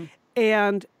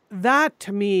 And that,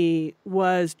 to me,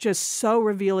 was just so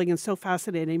revealing and so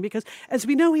fascinating because, as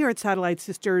we know here at Satellite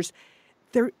Sisters,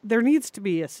 there needs to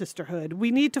be a sisterhood.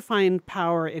 We need to find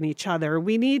power in each other.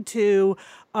 We need to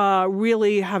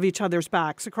really have each other's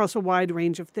backs across a wide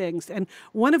range of things. And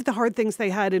one of the hard things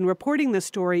they had in reporting this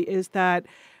story is that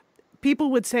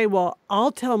people would say, well,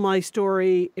 I'll tell my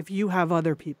story if you have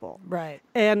other people. Right.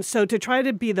 And so to try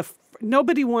to be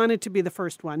nobody wanted to be the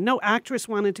first one. No actress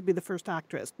wanted to be the first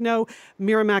actress. No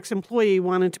Miramax employee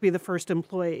wanted to be the first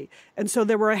employee. And so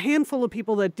there were a handful of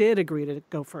people that did agree to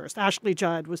go first. Ashley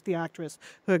Judd was the actress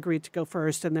who agreed to go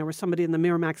first. And there was somebody in the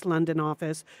Miramax London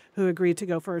office who agreed to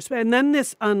go first. And then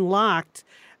this unlocked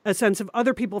a sense of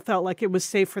other people felt like it was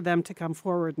safe for them to come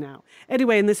forward now.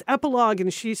 Anyway, in this epilogue,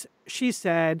 and she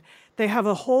said, they have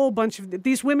a whole bunch of,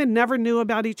 these women never knew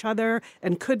about each other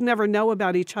and could never know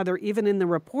about each other, even in the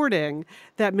reporting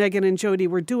that Megan and Jodi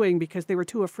were doing because they were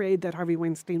too afraid that Harvey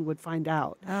Weinstein would find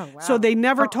out. Oh, wow. So they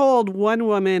never told one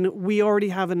woman, we already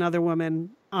have another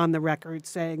woman on the record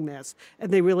saying this, and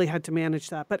they really had to manage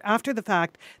that. But after the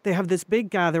fact, they have this big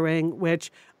gathering, which,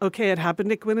 okay, it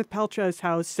happened at Gwyneth Paltrow's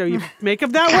house, so you make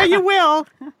of that what you will.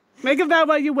 Make of that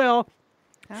what you will.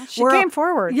 She came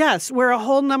forward. Yes, where a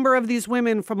whole number of these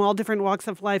women from all different walks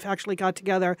of life actually got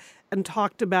together and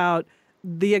talked about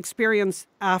the experience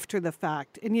after the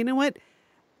fact. And you know what?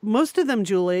 Most of them,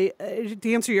 Julie,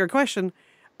 to answer your question,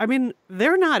 I mean,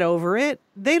 they're not over it.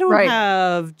 They don't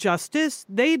have justice.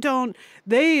 They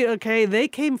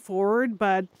came forward,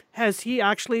 but has he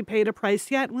actually paid a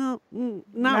price yet? Well,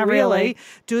 not really.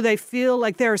 Do they feel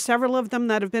like there are several of them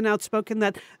that have been outspoken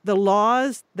that the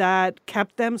laws that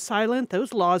kept them silent,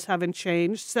 those laws haven't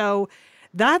changed. So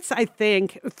that's, I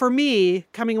think, for me,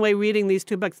 coming away reading these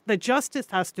two books, the justice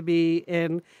has to be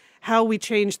in how we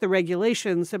change the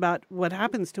regulations about what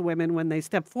happens to women when they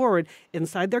step forward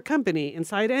inside their company,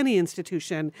 inside any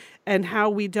institution, and how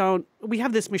we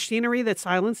have this machinery that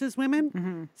silences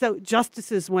women. So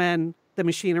justice is when the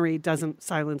machinery doesn't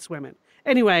silence women.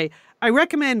 Anyway, I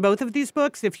recommend both of these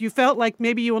books. If you felt like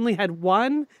maybe you only had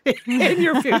one in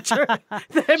your future,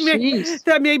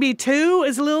 that maybe two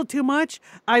is a little too much,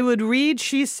 I would read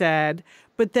She Said.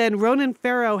 But then Ronan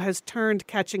Farrow has turned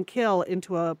Catch and Kill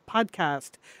into a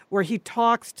podcast where he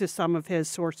talks to some of his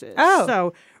sources. Oh.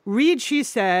 So read She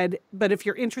Said, but if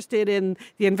you're interested in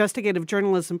the investigative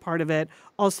journalism part of it,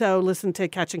 also listen to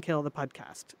Catch and Kill, the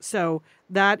podcast. So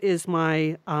that is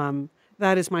my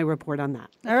report on that.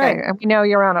 All right. Okay, and we know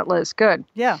you're on it, Liz. Good.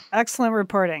 Yeah, excellent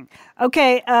reporting.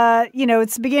 Okay,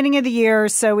 it's the beginning of the year,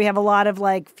 so we have a lot of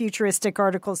like futuristic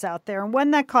articles out there. And one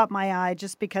that caught my eye,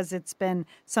 just because it's been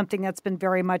something that's been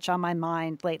very much on my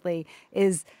mind lately,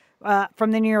 is from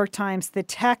the New York Times, the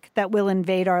tech that will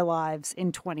invade our lives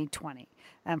in 2020.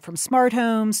 From smart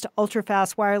homes to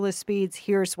ultra-fast wireless speeds,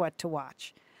 here's what to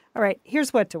watch. All right,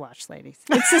 here's what to watch, ladies.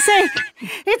 It's the same.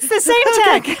 It's the same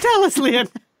tech. Tell us, Leanne.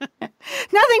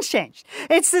 Nothing's changed.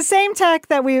 It's the same tech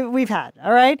that we've had.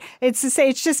 All right. It's the same.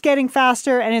 It's just getting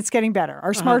faster and it's getting better.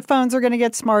 Our smartphones are going to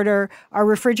get smarter. Our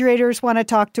refrigerators want to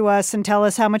talk to us and tell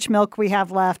us how much milk we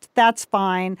have left. That's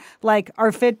fine. Like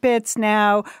our Fitbits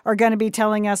now are going to be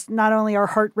telling us not only our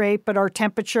heart rate but our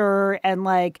temperature and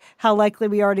like how likely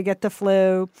we are to get the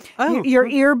flu. Your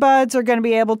earbuds are going to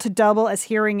be able to double as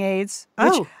hearing aids.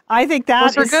 Which I think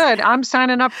those are good. I'm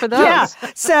signing up for those. Yeah.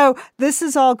 So this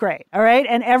is all great. All right.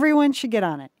 And everyone should get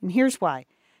on it. And here's why.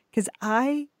 Because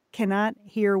I cannot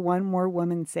hear one more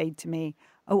woman say to me,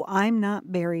 oh, I'm not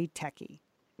very techie.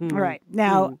 All right.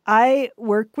 Now, I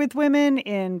work with women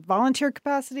in volunteer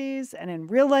capacities and in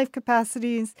real life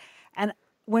capacities. And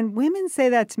when women say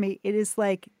that to me, it is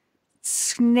like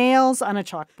snails on a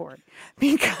chalkboard.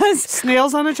 Because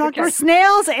Snails on a chalkboard?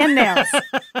 Snails and nails.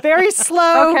 Very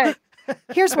slow. Okay.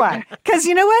 Here's why. Because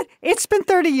you know what? It's been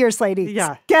 30 years, ladies.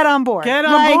 Yeah. Get on board. Get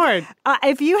on board.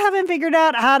 If you haven't figured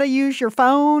out how to use your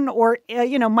phone or,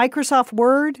 Microsoft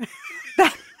Word,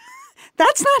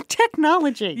 that's not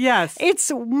technology. Yes.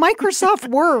 It's Microsoft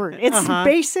Word. It's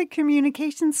basic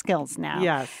communication skills now.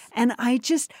 Yes. And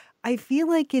I feel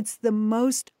like it's the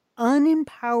most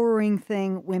unempowering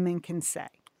thing women can say.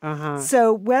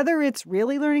 So whether it's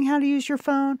really learning how to use your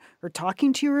phone or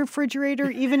talking to your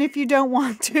refrigerator, even if you don't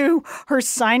want to, or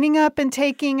signing up and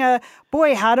taking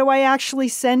how do I actually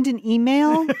send an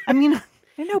email? I mean,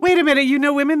 I know. Wait a minute. You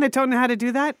know women that don't know how to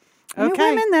do that? I know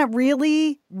women that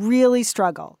really, really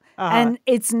struggle. And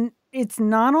it's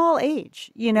not all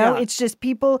age, It's just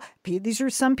people. These are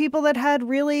some people that had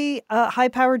really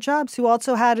high-powered jobs who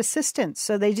also had assistants.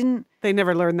 So they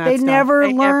never learned that They stuff. never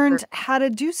learned how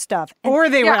to do stuff. Or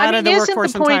they were out of the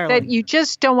workforce isn't the point entirely. that you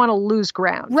just don't want to lose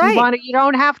ground? Right. You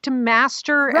don't have to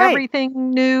master everything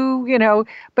new,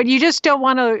 but you just don't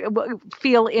want to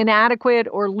feel inadequate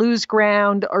or lose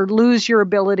ground or lose your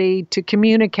ability to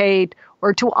communicate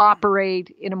or to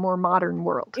operate in a more modern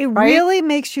world. It really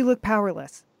makes you look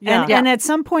powerless. Yeah. And at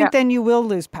some point, then you will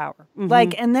lose power.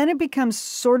 And then it becomes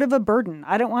sort of a burden.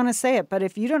 I don't want to say it, but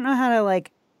if you don't know how to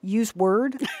use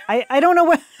Word, I don't know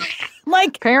what.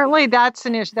 Apparently, that's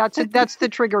an issue. That's the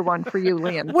trigger one for you,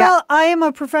 Lian. Well, I am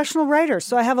a professional writer,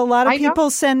 so I have a lot of people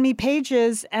send me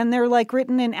pages, and they're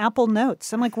written in Apple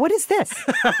Notes. I'm like, what is this?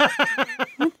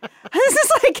 This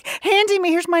is handing me.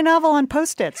 Here's my novel on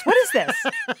Post-its. What is this?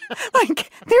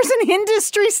 There's an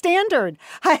industry standard,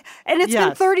 and it's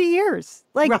been 30 years.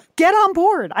 Get on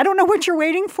board. I don't know what you're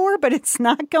waiting for, but it's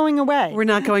not going away. We're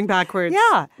not going backwards.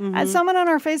 Yeah. And someone on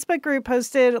our Facebook group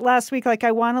posted last week,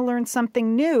 I want to learn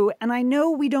something new. And I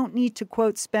know we don't need to,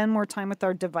 quote, spend more time with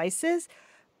our devices,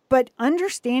 but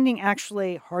understanding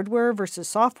actually hardware versus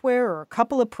software or a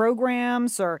couple of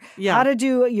programs or how to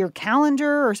do your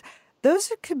calendar, or those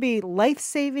could be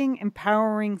life-saving,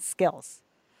 empowering skills.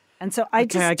 And so I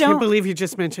can't believe you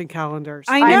just mentioned calendars.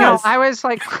 I know. I know. I was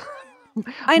like...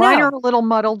 I know. Mine are a little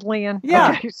muddled, Lian.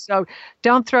 Yeah. Okay, so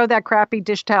don't throw that crappy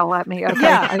dish towel at me. Okay.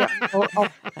 Yeah.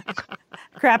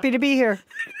 Crappy to be here.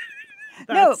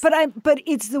 No, but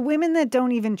it's the women that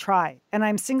don't even try. And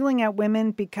I'm singling out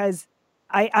women because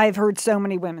I've heard so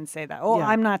many women say that. Oh,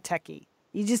 I'm not techie.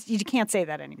 You can't say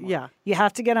that anymore. Yeah. You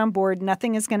have to get on board.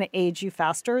 Nothing is going to age you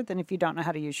faster than if you don't know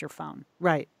how to use your phone.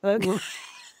 Right. Okay.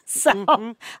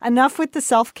 So enough with the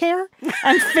self-care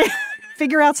and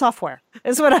figure out software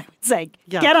is what I would say.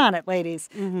 Yeah. Get on it, ladies.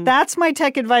 That's my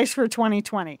tech advice for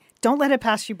 2020. Don't let it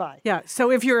pass you by. Yeah.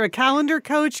 So if you're a calendar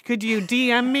coach, could you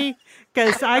DM me?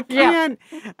 Because I can't.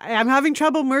 I'm having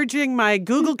trouble merging my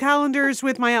Google calendars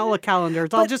with my Outlook calendars.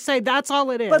 I'll just say that's all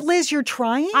it is. But Liz, you're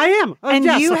trying? I am. And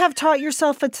yes. you have taught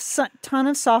yourself a ton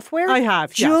of software? I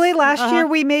have, yes. Julie, last year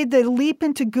we made the leap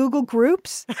into Google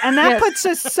Groups, and that puts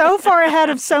us so far ahead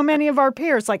of so many of our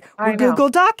peers. We're Google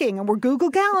Docking, and we're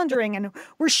Google Calendaring, and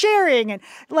we're sharing, and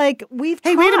we've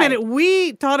tried. Hey, wait a minute.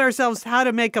 We taught ourselves how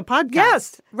to make a podcast.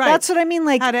 Yes. Right. That's what I mean.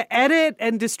 How to edit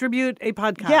and distribute a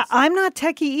podcast. Yeah, I'm not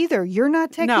techie either. You're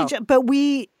not techie, No. but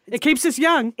it keeps us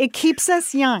young. It keeps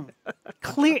us young,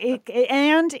 clear,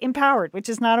 and empowered, which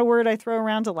is not a word I throw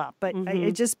around a lot. But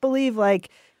I just believe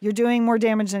you're doing more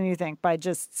damage than you think by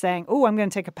just saying, "Oh, I'm going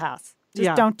to take a pass."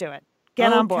 Just don't do it.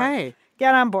 Get on board. Okay.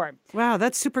 Get on board. Wow,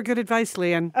 that's super good advice,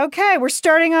 Lian. Okay, we're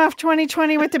starting off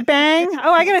 2020 with a bang.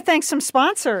 Oh, I got to thank some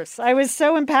sponsors. I was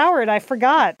so empowered, I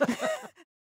forgot.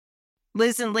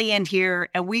 Liz and Lian here,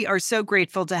 and we are so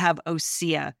grateful to have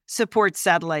OSEA support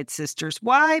Satellite Sisters.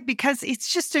 Why? Because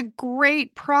it's just a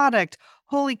great product.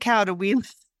 Holy cow, do we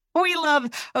love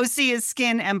OSEA's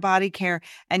skin and body care.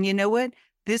 And you know what?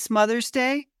 This Mother's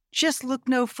Day, Just look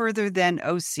no further than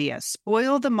Osea.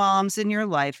 Spoil the moms in your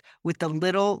life with the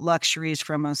little luxuries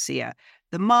from Osea.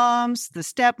 The moms, the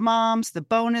stepmoms, the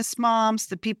bonus moms,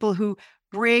 the people who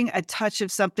bring a touch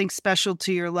of something special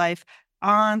to your life,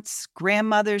 aunts,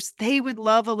 grandmothers, they would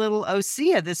love a little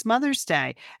Osea this Mother's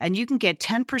Day. And you can get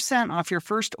 10% off your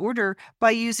first order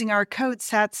by using our code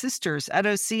SATSisters at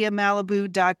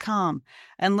OseaMalibu.com.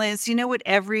 And Liz, you know what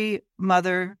every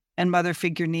mother and mother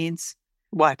figure needs?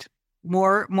 What?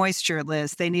 More moisture,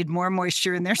 Liz. They need more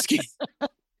moisture in their skin.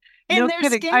 No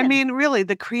kidding. I mean, really,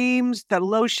 the creams, the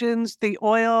lotions, the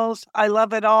oils, I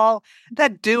love it all.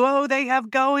 That duo they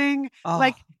have going,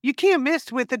 like you can't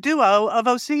miss with the duo of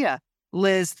Osea.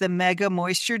 Liz, the Mega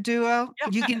Moisture Duo.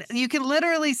 Yes. You can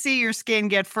literally see your skin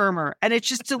get firmer, and it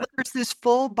just delivers this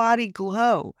full body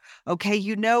glow. Okay,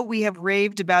 you know we have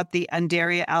raved about the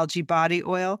Undaria Algae Body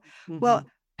Oil. Mm-hmm. Well,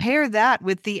 pair that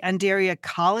with the Undaria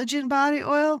Collagen Body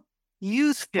Oil.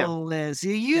 Youthful, Liz.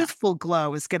 Your youthful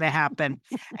glow is going to happen.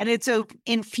 And it's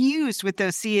infused with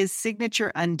Osea's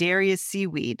signature Undaria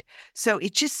seaweed. So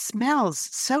it just smells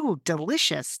so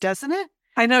delicious, doesn't it?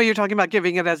 I know you're talking about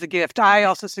giving it as a gift. I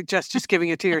also suggest just giving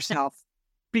it to yourself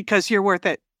because you're worth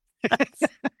it.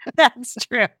 That's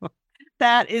true.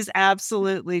 That is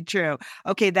absolutely true.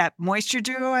 Okay, that Moisture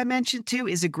Duo I mentioned too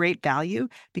is a great value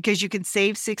because you can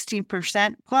save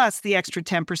 16% plus the extra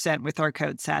 10% with our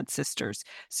code SADSisters.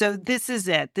 So this is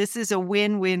it. This is a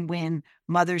win-win-win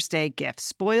Mother's Day gift.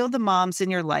 Spoil the moms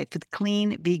in your life with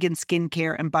clean vegan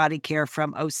skincare and body care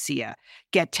from Osea.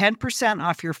 Get 10%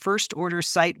 off your first order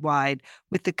site-wide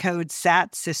with the code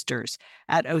SATSisters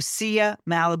at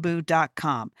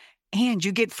OseaMalibu.com. And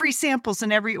you get free samples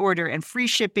in every order and free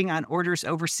shipping on orders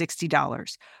over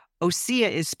 $60. Osea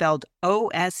is spelled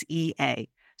O-S-E-A.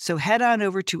 So head on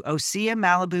over to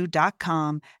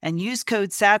OseaMalibu.com and use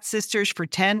code SATSisters for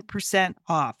 10%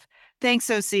 off. Thanks,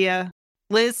 Osea.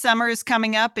 Liz, summer is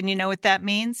coming up, and you know what that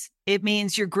means? It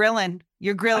means you're grilling.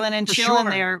 You're grilling and chilling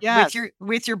there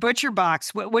with your butcher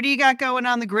box. What do you got going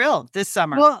on the grill this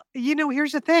summer? Well,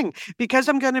 here's the thing. Because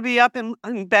I'm going to be up in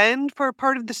Bend for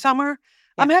part of the summer,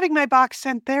 I'm having my box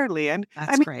sent there, Leanne.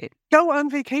 That's great. Go on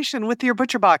vacation with your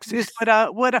butcher box is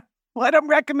what I'm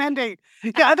recommending.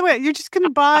 Yeah, other way, you're just going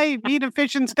to buy meat and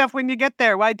fish and stuff when you get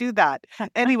there. Why do that?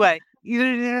 Anyway,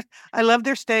 I love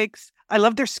their steaks. I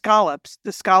love their scallops.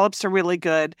 The scallops are really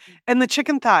good. And the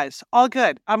chicken thighs, all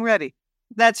good. I'm ready.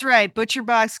 That's right. Butcher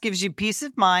Box gives you peace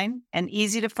of mind and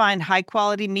easy to find high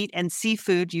quality meat and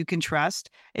seafood you can trust.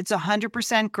 It's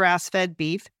 100% grass-fed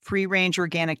beef, free-range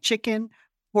organic chicken,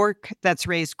 pork that's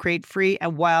raised crate-free,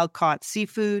 and wild-caught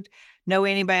seafood. No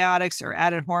antibiotics or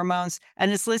added hormones.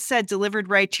 And as Liz said, delivered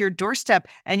right to your doorstep.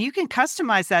 And you can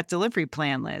customize that delivery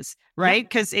plan, Liz, right?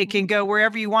 Because it can go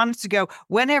wherever you want it to go,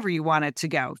 whenever you want it to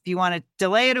go. If you want to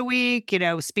delay it a week,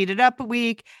 speed it up a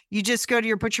week, you just go to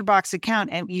your Butcher Box account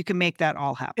and you can make that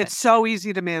all happen. It's so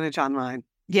easy to manage online.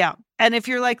 Yeah. And if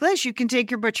you're like Liz, you can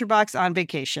take your Butcher Box on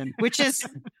vacation, which is...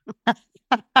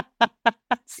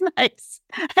 That's nice.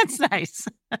 That's nice.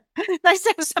 Nice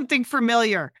to have something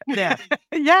familiar there.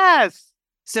 Yes.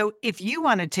 So if you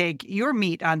want to take your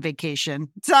meat on vacation,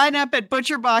 sign up at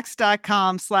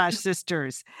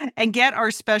butcherbox.com/sisters and get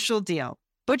our special deal.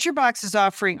 ButcherBox is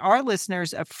offering our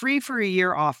listeners a free for a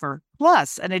year offer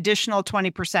plus an additional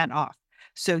 20% off.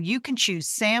 So you can choose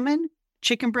salmon,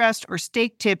 chicken breast, or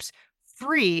steak tips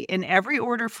free in every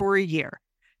order for a year.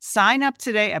 Sign up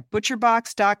today at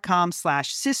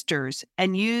butcherbox.com/sisters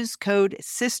and use code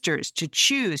SISTERS to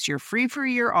choose your free for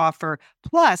a year offer,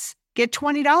 plus get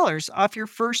 $20 off your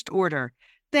first order.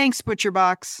 Thanks,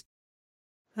 ButcherBox.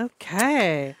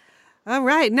 Okay. All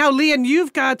right. Now, Leanne,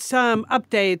 you've got some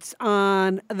updates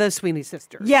on the Sweeney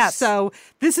Sisters. Yes. So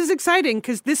this is exciting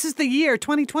because this is the year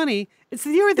 2020. It's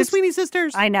the year of the Sweeney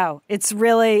Sisters. I know. It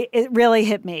really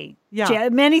hit me. Yeah.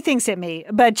 Many things hit me.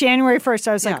 But January 1st,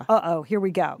 I was like, uh-oh, here we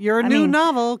go. Your new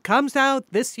novel comes out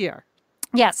this year.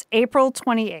 Yes, April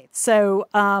 28th. So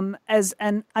I'm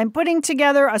putting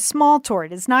together a small tour.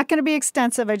 It's not going to be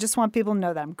extensive. I just want people to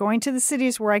know that. I'm going to the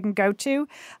cities where I can go to.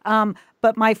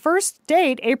 But my first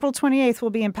date, April 28th, will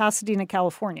be in Pasadena,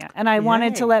 California. And I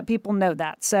wanted to let people know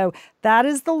that. So that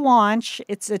is the launch.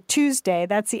 It's a Tuesday.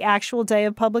 That's the actual day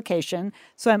of publication.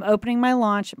 So I'm opening my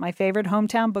launch at my favorite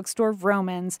hometown bookstore,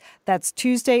 Vroman's. That's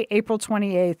Tuesday, April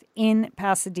 28th in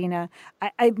Pasadena.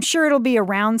 I'm sure it'll be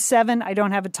around 7. I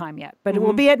don't have a time yet. But it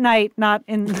will be at night, not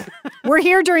in... We're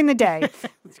here during the day.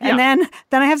 And then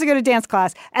I have to go to dance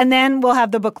class. And then we'll have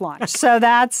the book launch. So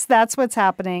that's what's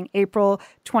happening April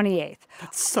 28th.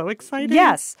 That's so exciting.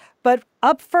 Yes. But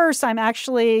up first, I'm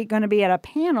actually going to be at a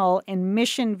panel in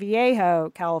Mission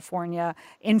Viejo, California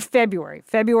in February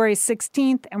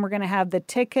 16th. And we're going to have the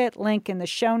ticket link in the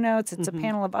show notes. It's a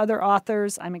panel of other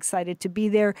authors. I'm excited to be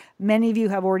there. Many of you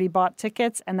have already bought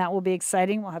tickets, and that will be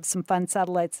exciting. We'll have some fun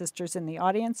Satellite Sisters in the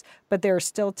audience, but there are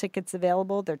still tickets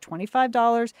available. They're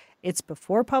 $25. It's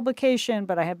before publication,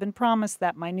 but I have been promised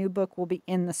that my new book will be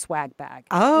in the swag bag.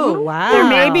 Oh, wow. There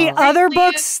may be other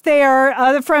books there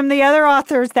from the other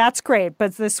authors. That's great.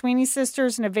 But the Sweeney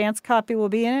Sisters, an advanced copy will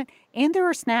be in it. And there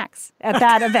are snacks at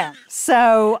that event.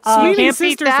 So you Sweeney can't beat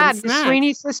Sisters that. and snacks.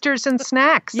 Sweeney Sisters and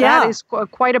snacks. Yeah. That is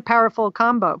quite a powerful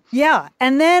combo. yeah.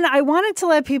 And then I wanted to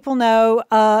let people know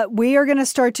we are going to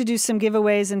start to do some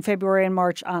giveaways in February and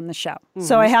March on the show.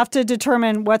 So I have to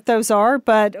determine what those are.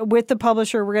 But with the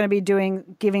publisher, we're going to be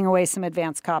giving away some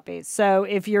advanced copies. So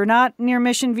if you're not near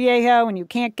Mission Viejo and you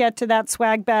can't get to that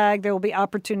swag bag, there will be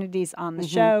opportunities on the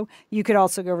show. You could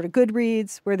also go over to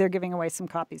Goodreads where they're giving away some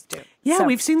copies too. Yeah, So-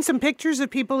 we've seen some pictures of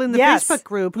people in the Yes. Facebook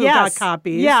group who Yes. got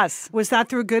copies. Yes. Was that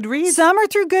through Goodreads? Some are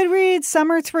through Goodreads,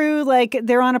 some are through, like,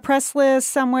 they're on a press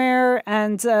list somewhere,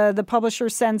 and the publisher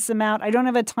sends them out. I don't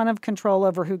have a ton of control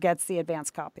over who gets the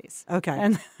advanced copies. Okay.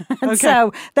 And Okay.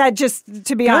 so that just,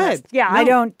 to be honest, Good. yeah, No. I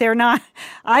don't, they're not,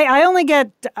 I only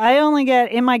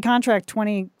get in my contract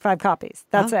 25 copies.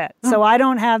 That's it. So I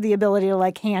don't have the ability to,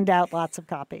 like, hand out lots of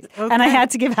copies. And I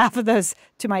had to give half of those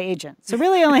to my agent. So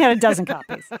really I only had a dozen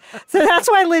copies. So that's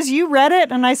why, Liz, you read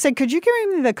it, and I said, could you give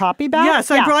me the copy back? Yes,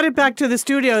 I Yeah. brought it back to the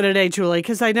studio today, Julie,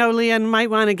 because I know Leanne might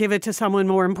want to give it to someone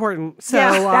more important.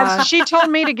 So, She told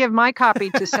me to give my copy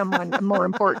to someone more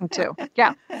important too.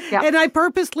 Yeah. Yeah. and I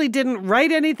purposely didn't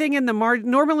write anything in the margin.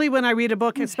 Normally, when I read a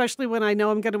book, especially when I know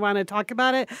I'm going to want to talk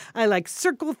about it, I like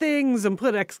circle things and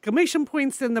put exclamation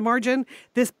points in the margin.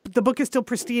 The book is still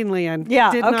pristine, Leanne.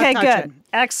 Yeah, Did not okay, touch good. it.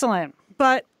 Excellent.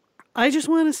 But I just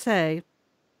want to say,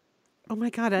 oh my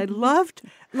God, I loved,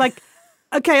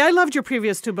 I loved your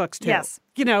previous two books too. Yes.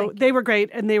 You know, they were great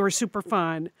and they were super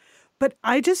fun. But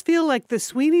I just feel like the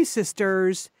Sweeney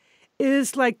Sisters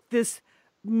is like this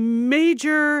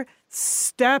major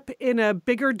step in a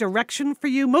bigger direction for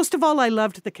you. Most of all, I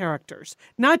loved the characters,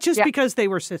 not just because they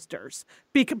were sisters,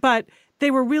 but they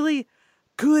were really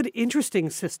good, interesting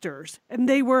sisters, and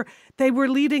they were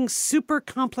leading super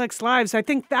complex lives. I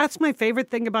think that's my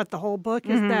favorite thing about the whole book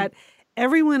is that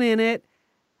everyone in it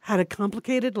had a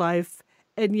complicated life,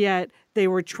 and yet they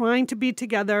were trying to be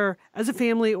together as a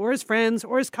family or as friends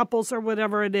or as couples or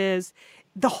whatever it is.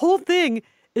 The whole thing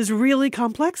is really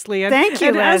complex, Leanne. Thank you,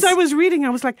 And as Liz. I was reading, I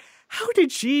was like, how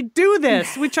did she do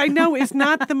this? Which I know is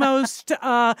not the most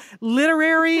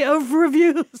literary of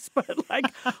reviews, but like,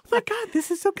 oh my God, this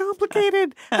is so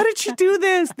complicated. How did she do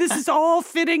this? This is all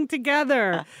fitting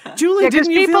together. Julie, Because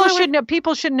didn't you feel that way?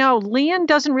 people should know Leanne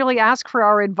doesn't really ask for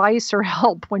our advice or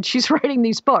help when she's writing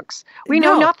these books. We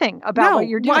know No. nothing about what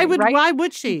you're doing, right? Why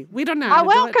would she? We don't know. how to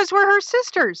Well, do it. because we're her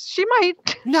sisters. She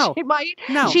might. No. She might.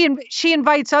 No. She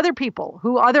invites other people,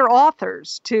 other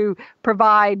authors, to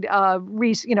provide,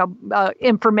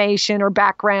 information or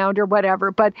background or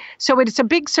whatever. But so it's a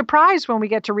big surprise when we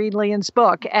get to read Leanne's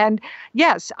book. And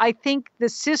yes, I think the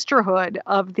sisterhood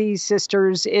of these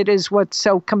sisters, it is what's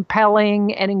so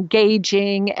compelling and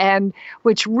engaging, and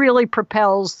which really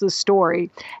propels the story.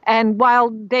 And while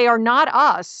they are not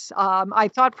us, I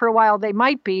thought for a while they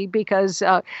might be, because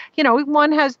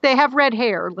they have red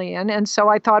hair, Leanne, and so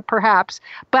I thought perhaps,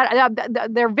 but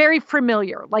they're very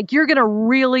familiar. Like, you're going to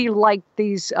really like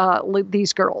these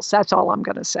girls. That's all I'm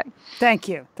going to say. Thank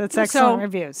you. That's excellent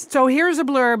reviews. So here's a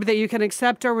blurb that you can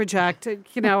accept or reject.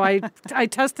 You know, I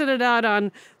tested it out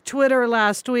on Twitter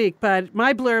last week, but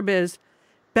my blurb is: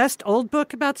 best old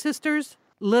book about sisters,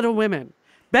 Little Women.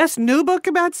 Best new book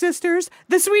about sisters,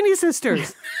 The Sweeney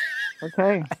Sisters.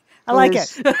 Okay. I like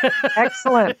Liz, it.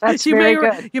 Excellent. That's you very may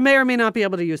good. You may or may not be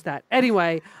able to use that.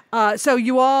 Anyway, so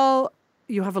you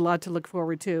have a lot to look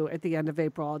forward to at the end of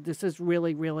April. This is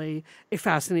really, really a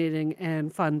fascinating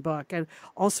and fun book, and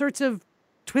all sorts of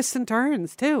twists and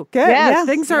turns too. Good. Yes. Yeah.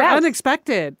 Things are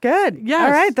unexpected. Good. Yes.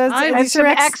 All right. And Those some are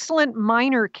excellent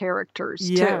minor characters,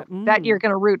 Yeah. too, that you're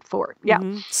going to root for. Yeah.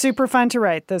 super fun to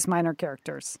write, those minor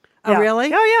characters. Oh, Yeah.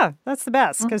 really? Oh, yeah. That's the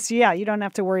best. Because, you don't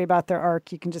have to worry about their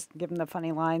arc. You can just give them the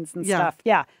funny lines and Yeah. stuff.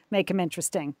 Yeah. Make them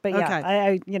interesting. But, Okay.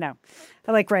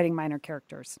 I like writing minor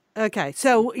characters. Okay,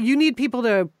 so you need people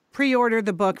to pre-order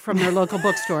the book from their local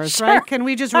bookstores, right? Can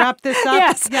we just wrap this up?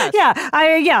 Yes. Yeah.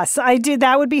 I do.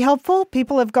 That would be helpful.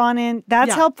 People have gone in.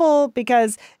 That's helpful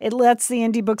because it lets the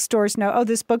indie bookstores know, oh,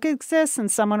 this book exists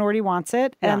and someone already wants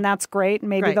it. And that's great.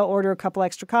 Maybe they'll order a couple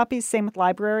extra copies. Same with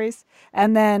libraries.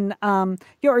 And then,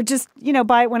 or just,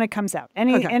 buy it when it comes out.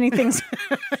 Anything's,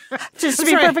 just to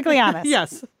be perfectly honest.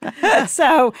 Yes.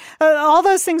 So all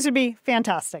those things would be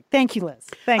fantastic. Thank you, Liz.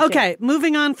 Thank you. Okay.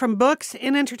 Moving on from books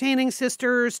and entertaining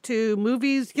sisters to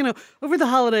movies, over the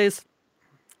holidays,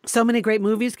 so many great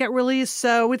movies get released.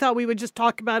 So we thought we would just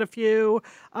talk about a few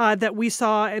that we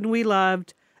saw and we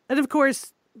loved. And of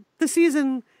course, the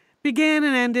season began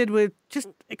and ended with just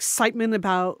excitement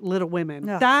about Little Women.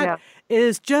 That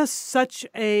is just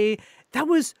that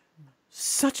was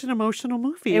such an emotional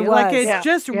movie. It was. It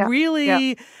just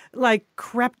really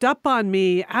crept up on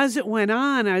me as it went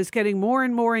on. I was getting more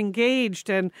and more engaged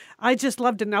and I just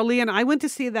loved it. Now, Leanne, I went to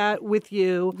see that with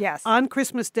you on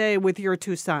Christmas Day with your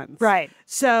two sons. Right.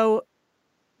 So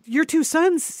your two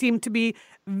sons seem to be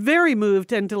very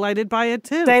moved and delighted by it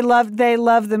too. They love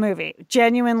the movie.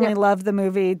 Genuinely love the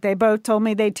movie. They both told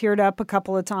me they teared up a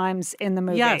couple of times in the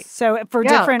movie. Yes. So for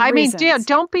different reasons. I mean,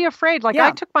 don't be afraid. I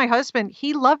took my husband.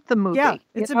 He loved the movie. Yeah,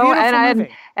 it's a beautiful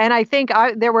movie. And I think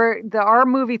our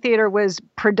movie theater was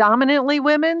predominantly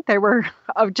women. There were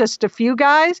just a few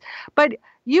guys, but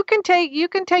you can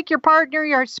take your partner,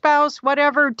 your spouse,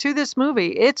 whatever, to this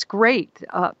movie. It's great.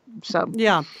 So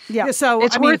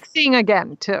it's worth seeing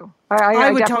again too.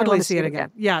 I would totally see it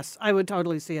again. Yes, I would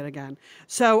totally see it again.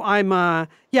 So I'm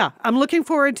looking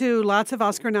forward to lots of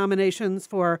Oscar nominations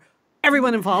for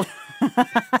everyone involved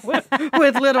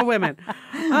with Little Women.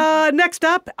 Next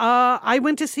up, I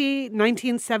went to see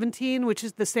 1917, which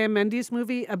is the Sam Mendes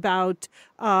movie about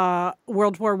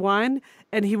World War I,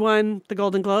 and he won the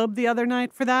Golden Globe the other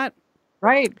night for that.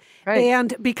 Right.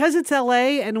 And because it's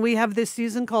LA and we have this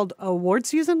season called award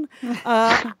season,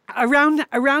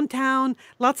 around town,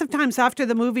 lots of times after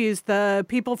the movies, the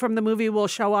people from the movie will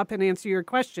show up and answer your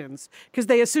questions because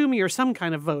they assume you're some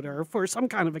kind of voter for some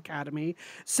kind of academy.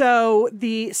 So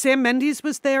the Sam Mendes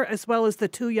was there as well as the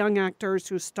two young actors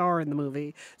who star in the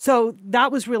movie. So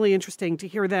that was really interesting to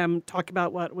hear them talk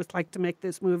about what it was like to make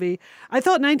this movie. I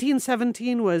thought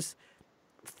 1917 was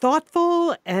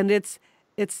thoughtful and it's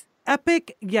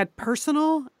epic yet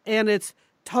personal, and it's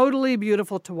totally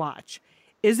beautiful to watch.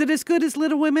 Is it as good as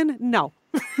Little Women? No.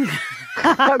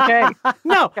 Okay.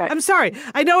 No, okay. I'm sorry.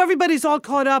 I know everybody's all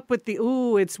caught up with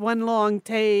it's one long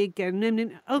take and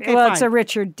okay, well, fine. It's a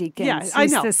Richard Deakins. Yeah, He's I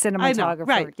know. the cinematographer. I know,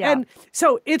 right. Yeah. And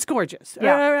so it's gorgeous.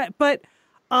 Yeah. But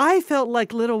I felt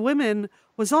like Little Women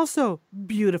was also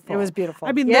beautiful. It was beautiful.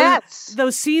 I mean,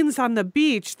 those scenes on the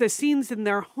beach, the scenes in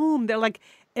their home, they're like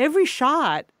every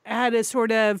shot had a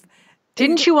sort of.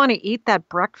 Didn't you want to eat that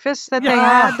breakfast that they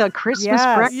had, the Christmas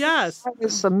breakfast? Yes. That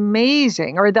was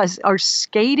amazing. Or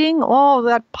skating. Oh,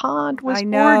 that pond was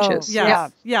gorgeous.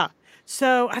 Yes. Yeah.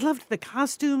 So I loved the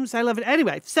costumes. I love it.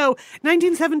 Anyway, so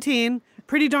 1917,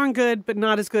 pretty darn good, but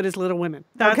not as good as Little Women.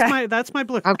 That's my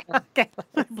blurb. Okay.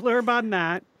 My blurb on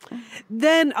that.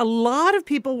 Then a lot of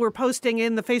people were posting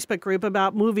in the Facebook group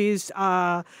about movies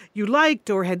you liked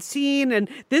or had seen. And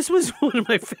this was one of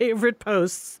my favorite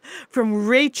posts from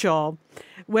Rachel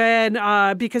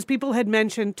because people had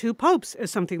mentioned Two Popes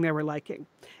as something they were liking.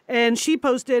 And she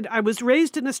posted, I was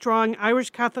raised in a strong Irish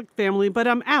Catholic family, but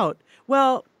I'm out.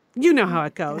 Well, you know how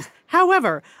it goes.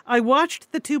 However, I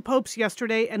watched The Two Popes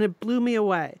yesterday and it blew me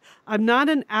away. I'm not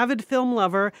an avid film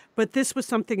lover, but this was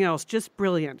something else, just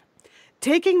brilliant.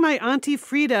 Taking my Auntie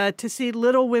Frida to see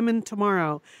Little Women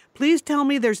tomorrow. Please tell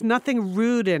me there's nothing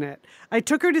rude in it. I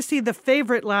took her to see The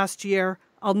Favorite last year.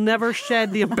 I'll never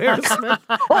shed the embarrassment.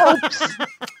 Oops.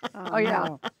 Oh,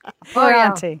 yeah. Poor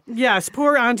Auntie. Yes,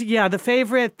 poor Auntie. Yeah, The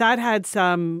Favorite, that had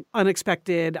some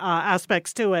unexpected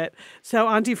aspects to it. So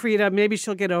Auntie Frida, maybe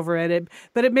she'll get over it.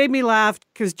 But it made me laugh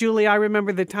because, Julie, I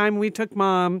remember the time we took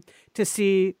Mom to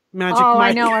see Magic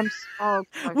Mike. I know.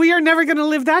 We are never going to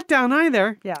live that down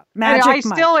either. Yeah. Magic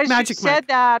Mike. Still, as Magic you said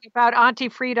that about Auntie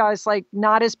Frida, is like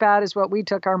not as bad as what we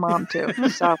took our mom to.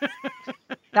 So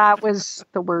that was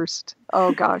the worst.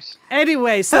 Oh, gosh.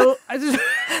 Anyway, so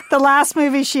the last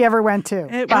movie she ever went to,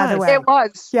 by the way. It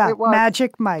was. Yeah, it was.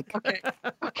 Magic Mike. Okay.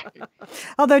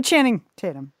 Although Channing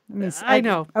Tatum. I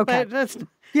know. Okay. But that's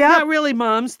not really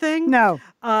Mom's thing. No.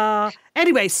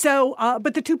 Anyway, so,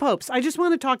 but The Two Popes. I just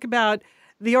want to talk about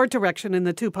the art direction in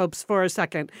The Two Popes for a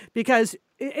second, because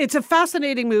it's a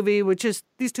fascinating movie, which is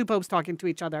these two popes talking to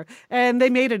each other. And they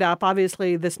made it up.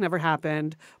 Obviously, this never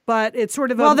happened. But it's sort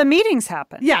of Well, the meetings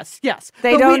happened. Yes.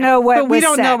 They don't know what But we was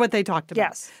don't said. know what they talked about.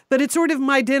 Yes. But it's sort of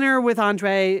My Dinner with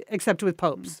Andre, except with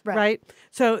popes, right?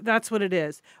 So that's what it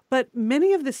is. But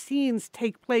many of the scenes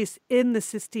take place in the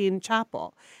Sistine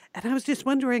Chapel. And I was just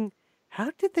wondering,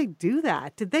 how did they do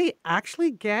that? Did they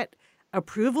actually get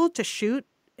approval to shoot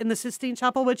in the Sistine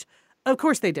Chapel, which of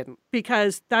course they didn't,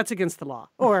 because that's against the law.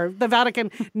 Or the Vatican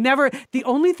never. The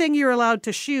only thing you're allowed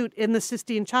to shoot in the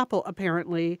Sistine Chapel,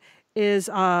 apparently, is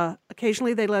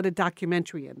occasionally they let a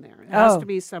documentary in there. It has to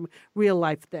be some real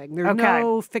life thing. There's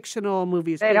no fictional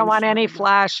movies. They don't want any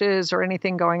flashes or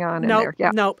anything going on in there.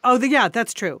 Yeah. No. Oh,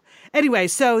 that's true. Anyway,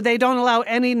 so they don't allow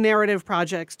any narrative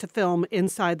projects to film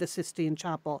inside the Sistine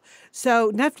Chapel.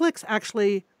 So Netflix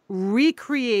actually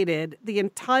recreated the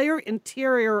entire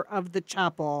interior of the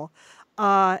chapel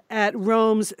at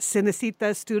Rome's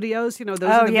Cinecittà Studios. You know, those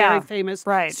are the very famous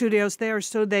studios there.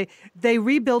 So they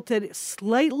rebuilt it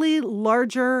slightly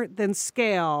larger than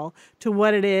scale to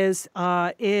what it is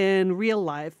in real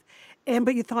life.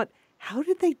 But you thought, how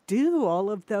did they do all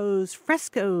of those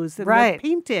frescoes and the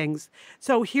paintings?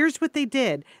 So here's what they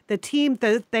did. The team,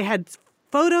 they had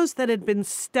photos that had been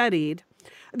studied.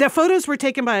 The photos were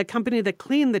taken by a company that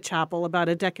cleaned the chapel about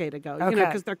a decade ago, you know,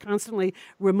 because they're constantly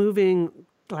removing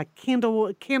like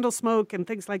candle smoke and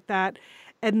things like that.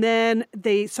 And then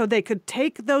they could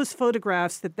take those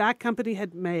photographs that company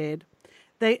had made,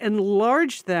 they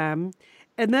enlarged them,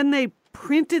 and then they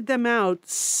printed them out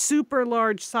super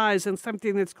large size in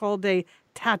something that's called a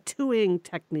tattooing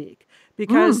technique,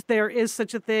 because there is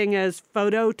such a thing as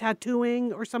photo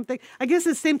tattooing or something. I guess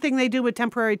it's the same thing they do with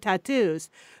temporary tattoos.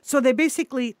 So they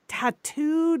basically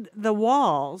tattooed the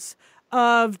walls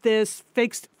of this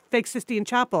fake Sistine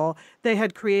Chapel they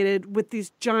had created with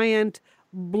these giant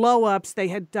blow-ups they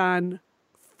had done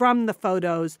from the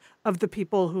photos of the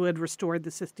people who had restored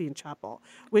the Sistine Chapel,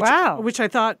 which I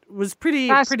thought was pretty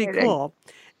cool.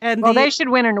 And they should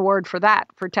win an award for that,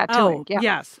 for tattooing. Oh,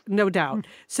 yes, no doubt.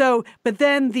 So, but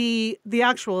then the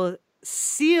actual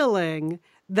ceiling,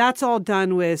 that's all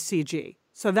done with CG.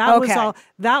 So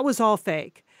that was all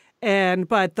fake.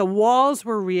 But the walls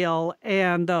were real,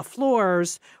 and the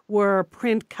floors were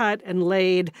print cut and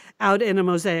laid out in a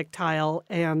mosaic tile,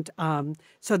 and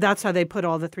so that's how they put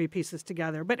all the three pieces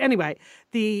together. But anyway,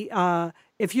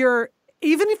 if you're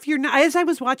not, as I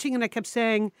was watching, and I kept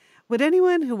saying, would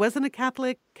anyone who wasn't a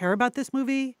Catholic care about this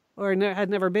movie or had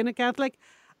never been a Catholic?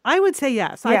 I would say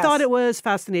yes. I thought it was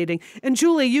fascinating. And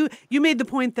Julie, you made the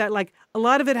point that like a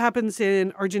lot of it happens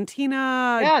in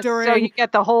Argentina. Yes, so you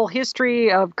get the whole history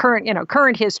of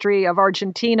current history of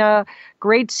Argentina,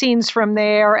 great scenes from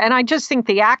there. And I just think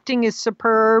the acting is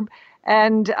superb.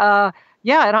 And and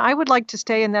I would like to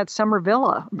stay in that summer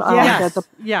villa.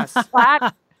 Yes.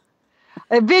 Flat.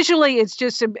 Visually, it's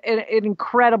just an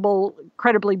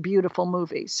incredibly beautiful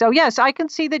movie. So yes, I can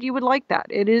see that you would like that.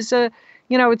 It is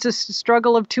it's a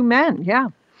struggle of two men. Yeah.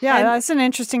 Yeah, that's an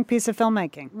interesting piece of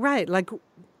filmmaking. Right. Like,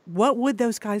 what would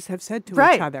those guys have said to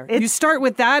each other? You start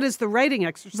with that as the writing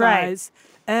exercise,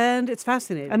 and it's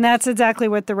fascinating. And that's exactly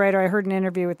what the writer, I heard an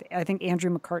interview with, I think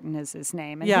Andrew McCartan is his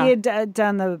name. And he had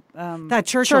done the that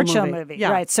Churchill movie.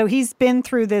 Yeah. Right. So he's been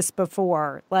through this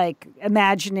before, like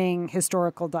imagining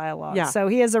historical dialogue. Yeah. So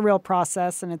he has a real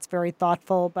process, and it's very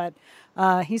thoughtful. But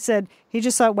he said he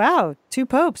just thought, wow, two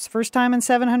popes, first time in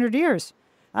 700 years.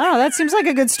 I don't know. That seems like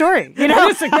a good story. You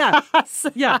know?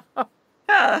 Yeah.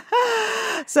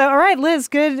 So, all right, Liz,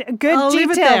 good I'll detail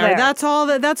leave it there. there. That's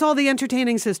all the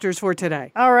entertaining sisters for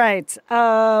today. All right.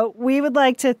 We would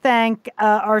like to thank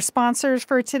our sponsors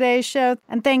for today's show.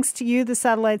 And thanks to you, the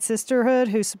Satellite Sisterhood,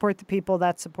 who support the people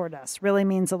that support us. Really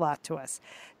means a lot to us.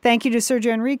 Thank you to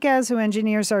Sergio Enriquez, who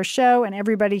engineers our show, and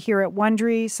everybody here at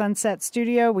Wondery Sunset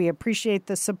Studio. We appreciate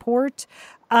the support.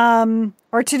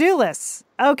 Our to-do lists.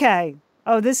 Okay.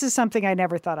 Oh, this is something I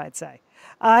never thought I'd say.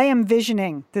 I am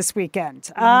visioning this weekend.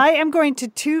 I am going to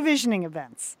 2 visioning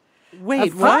events.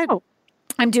 Wait, what?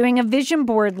 I'm doing a vision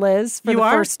board, Liz, for the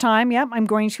first time. Yep, I'm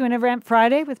going to an event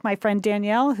Friday with my friend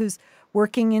Danielle, who's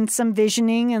working in some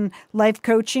visioning and life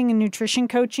coaching and nutrition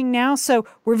coaching now. So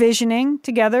we're visioning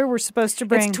together. We're supposed to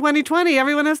bring... It's 2020.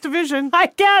 Everyone has to vision. I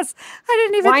guess. I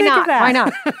didn't even think of that. Why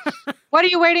not? What are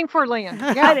you waiting for, Lian?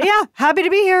 Yeah, happy to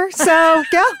be here. So,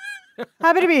 yeah.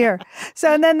 Happy to be here.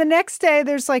 So, and then the next day,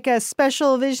 there's like a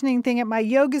special visioning thing at my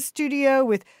yoga studio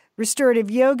with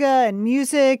restorative yoga and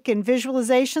music and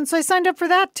visualization. So I signed up for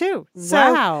that too.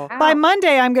 Wow. So by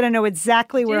Monday, I'm going to know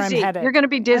exactly where I'm headed. You're going to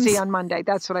be dizzy on Monday.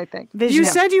 That's what I think. You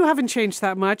said you haven't changed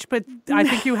that much, but I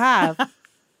think you have.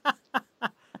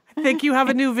 think you have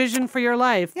a new vision for your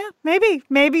life. Yeah,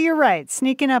 maybe you're right.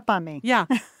 Sneaking up on me. Yeah,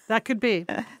 that could be.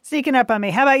 Sneaking up on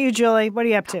me. How about you, Julie? What are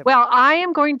you up to? Well,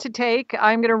 I'm going to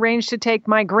arrange to take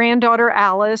my granddaughter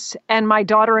Alice and my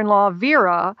daughter-in-law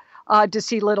Vera to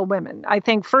see Little Women. I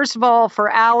think, first of all,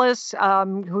 for Alice,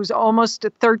 who's almost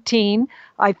 13,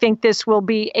 I think this will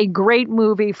be a great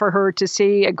movie for her to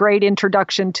see, a great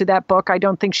introduction to that book. I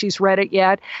don't think she's read it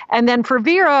yet. And then for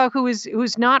Vera,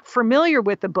 who's not familiar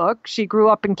with the book, she grew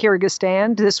up in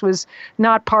Kyrgyzstan. This was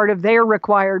not part of their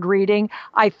required reading.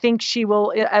 I think she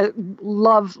will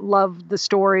love the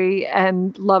story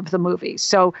and love the movie.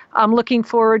 So I'm looking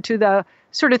forward to the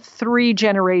sort of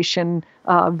 3-generation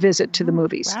visit to the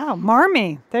movies. Wow,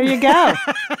 Marmee. There you go.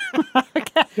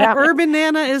 Okay. Yeah. Urban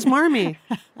Nana is Marmee.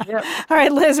 Yep. All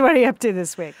right, Liz, what are you up to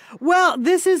this week? Well,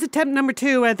 this is attempt number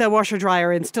 2 at the washer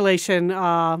dryer installation.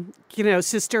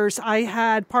 Sisters, I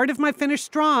had part of my finish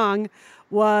strong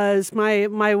was my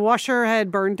washer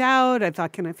had burned out. I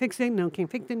thought, can I fix it? No,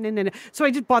 can't fix it. No. So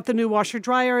I just bought the new washer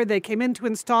dryer. They came in to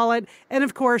install it. And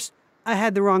of course, I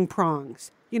had the wrong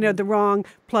prongs. The wrong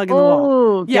plug in the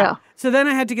wall. Yeah. So then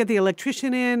I had to get the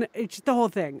electrician in. It's just the whole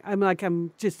thing.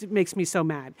 It makes me so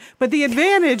mad. But the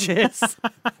advantage is,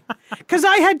 because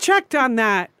I had checked on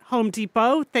that, Home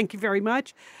Depot, thank you very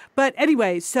much. But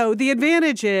anyway, so the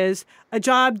advantage is a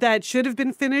job that should have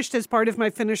been finished as part of my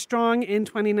Finish Strong in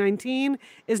 2019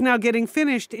 is now getting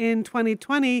finished in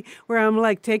 2020, where I'm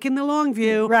like taking the long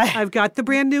view. Right. I've got the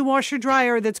brand new washer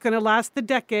dryer that's going to last the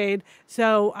decade.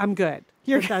 So I'm good.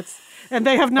 And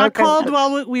they have not called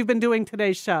while we've been doing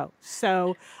today's show.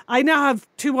 So I now have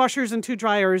 2 washers and 2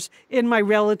 dryers in my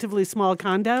relatively small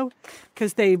condo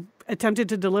because they attempted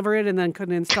to deliver it and then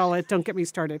couldn't install it. Don't get me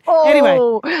started.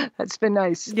 Anyway. That's been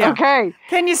nice. Yeah. Okay.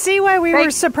 Can you see why we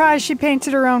were surprised she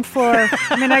painted her own floor?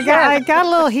 I mean, I got a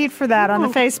little heat for that on the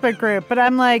Facebook group, but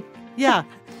I'm like, yeah.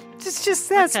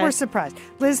 We're surprised.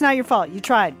 Liz, not your fault. You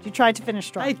tried to finish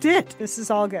strong. I did. This is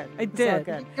all good. I did. All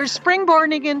good. You're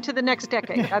springboarding into the next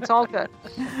decade. That's all good.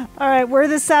 All right. We're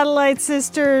the Satellite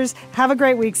Sisters. Have a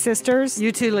great week, sisters.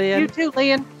 You too, Lian. You too,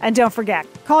 Lian. And don't forget,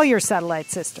 call your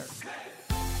satellite sister.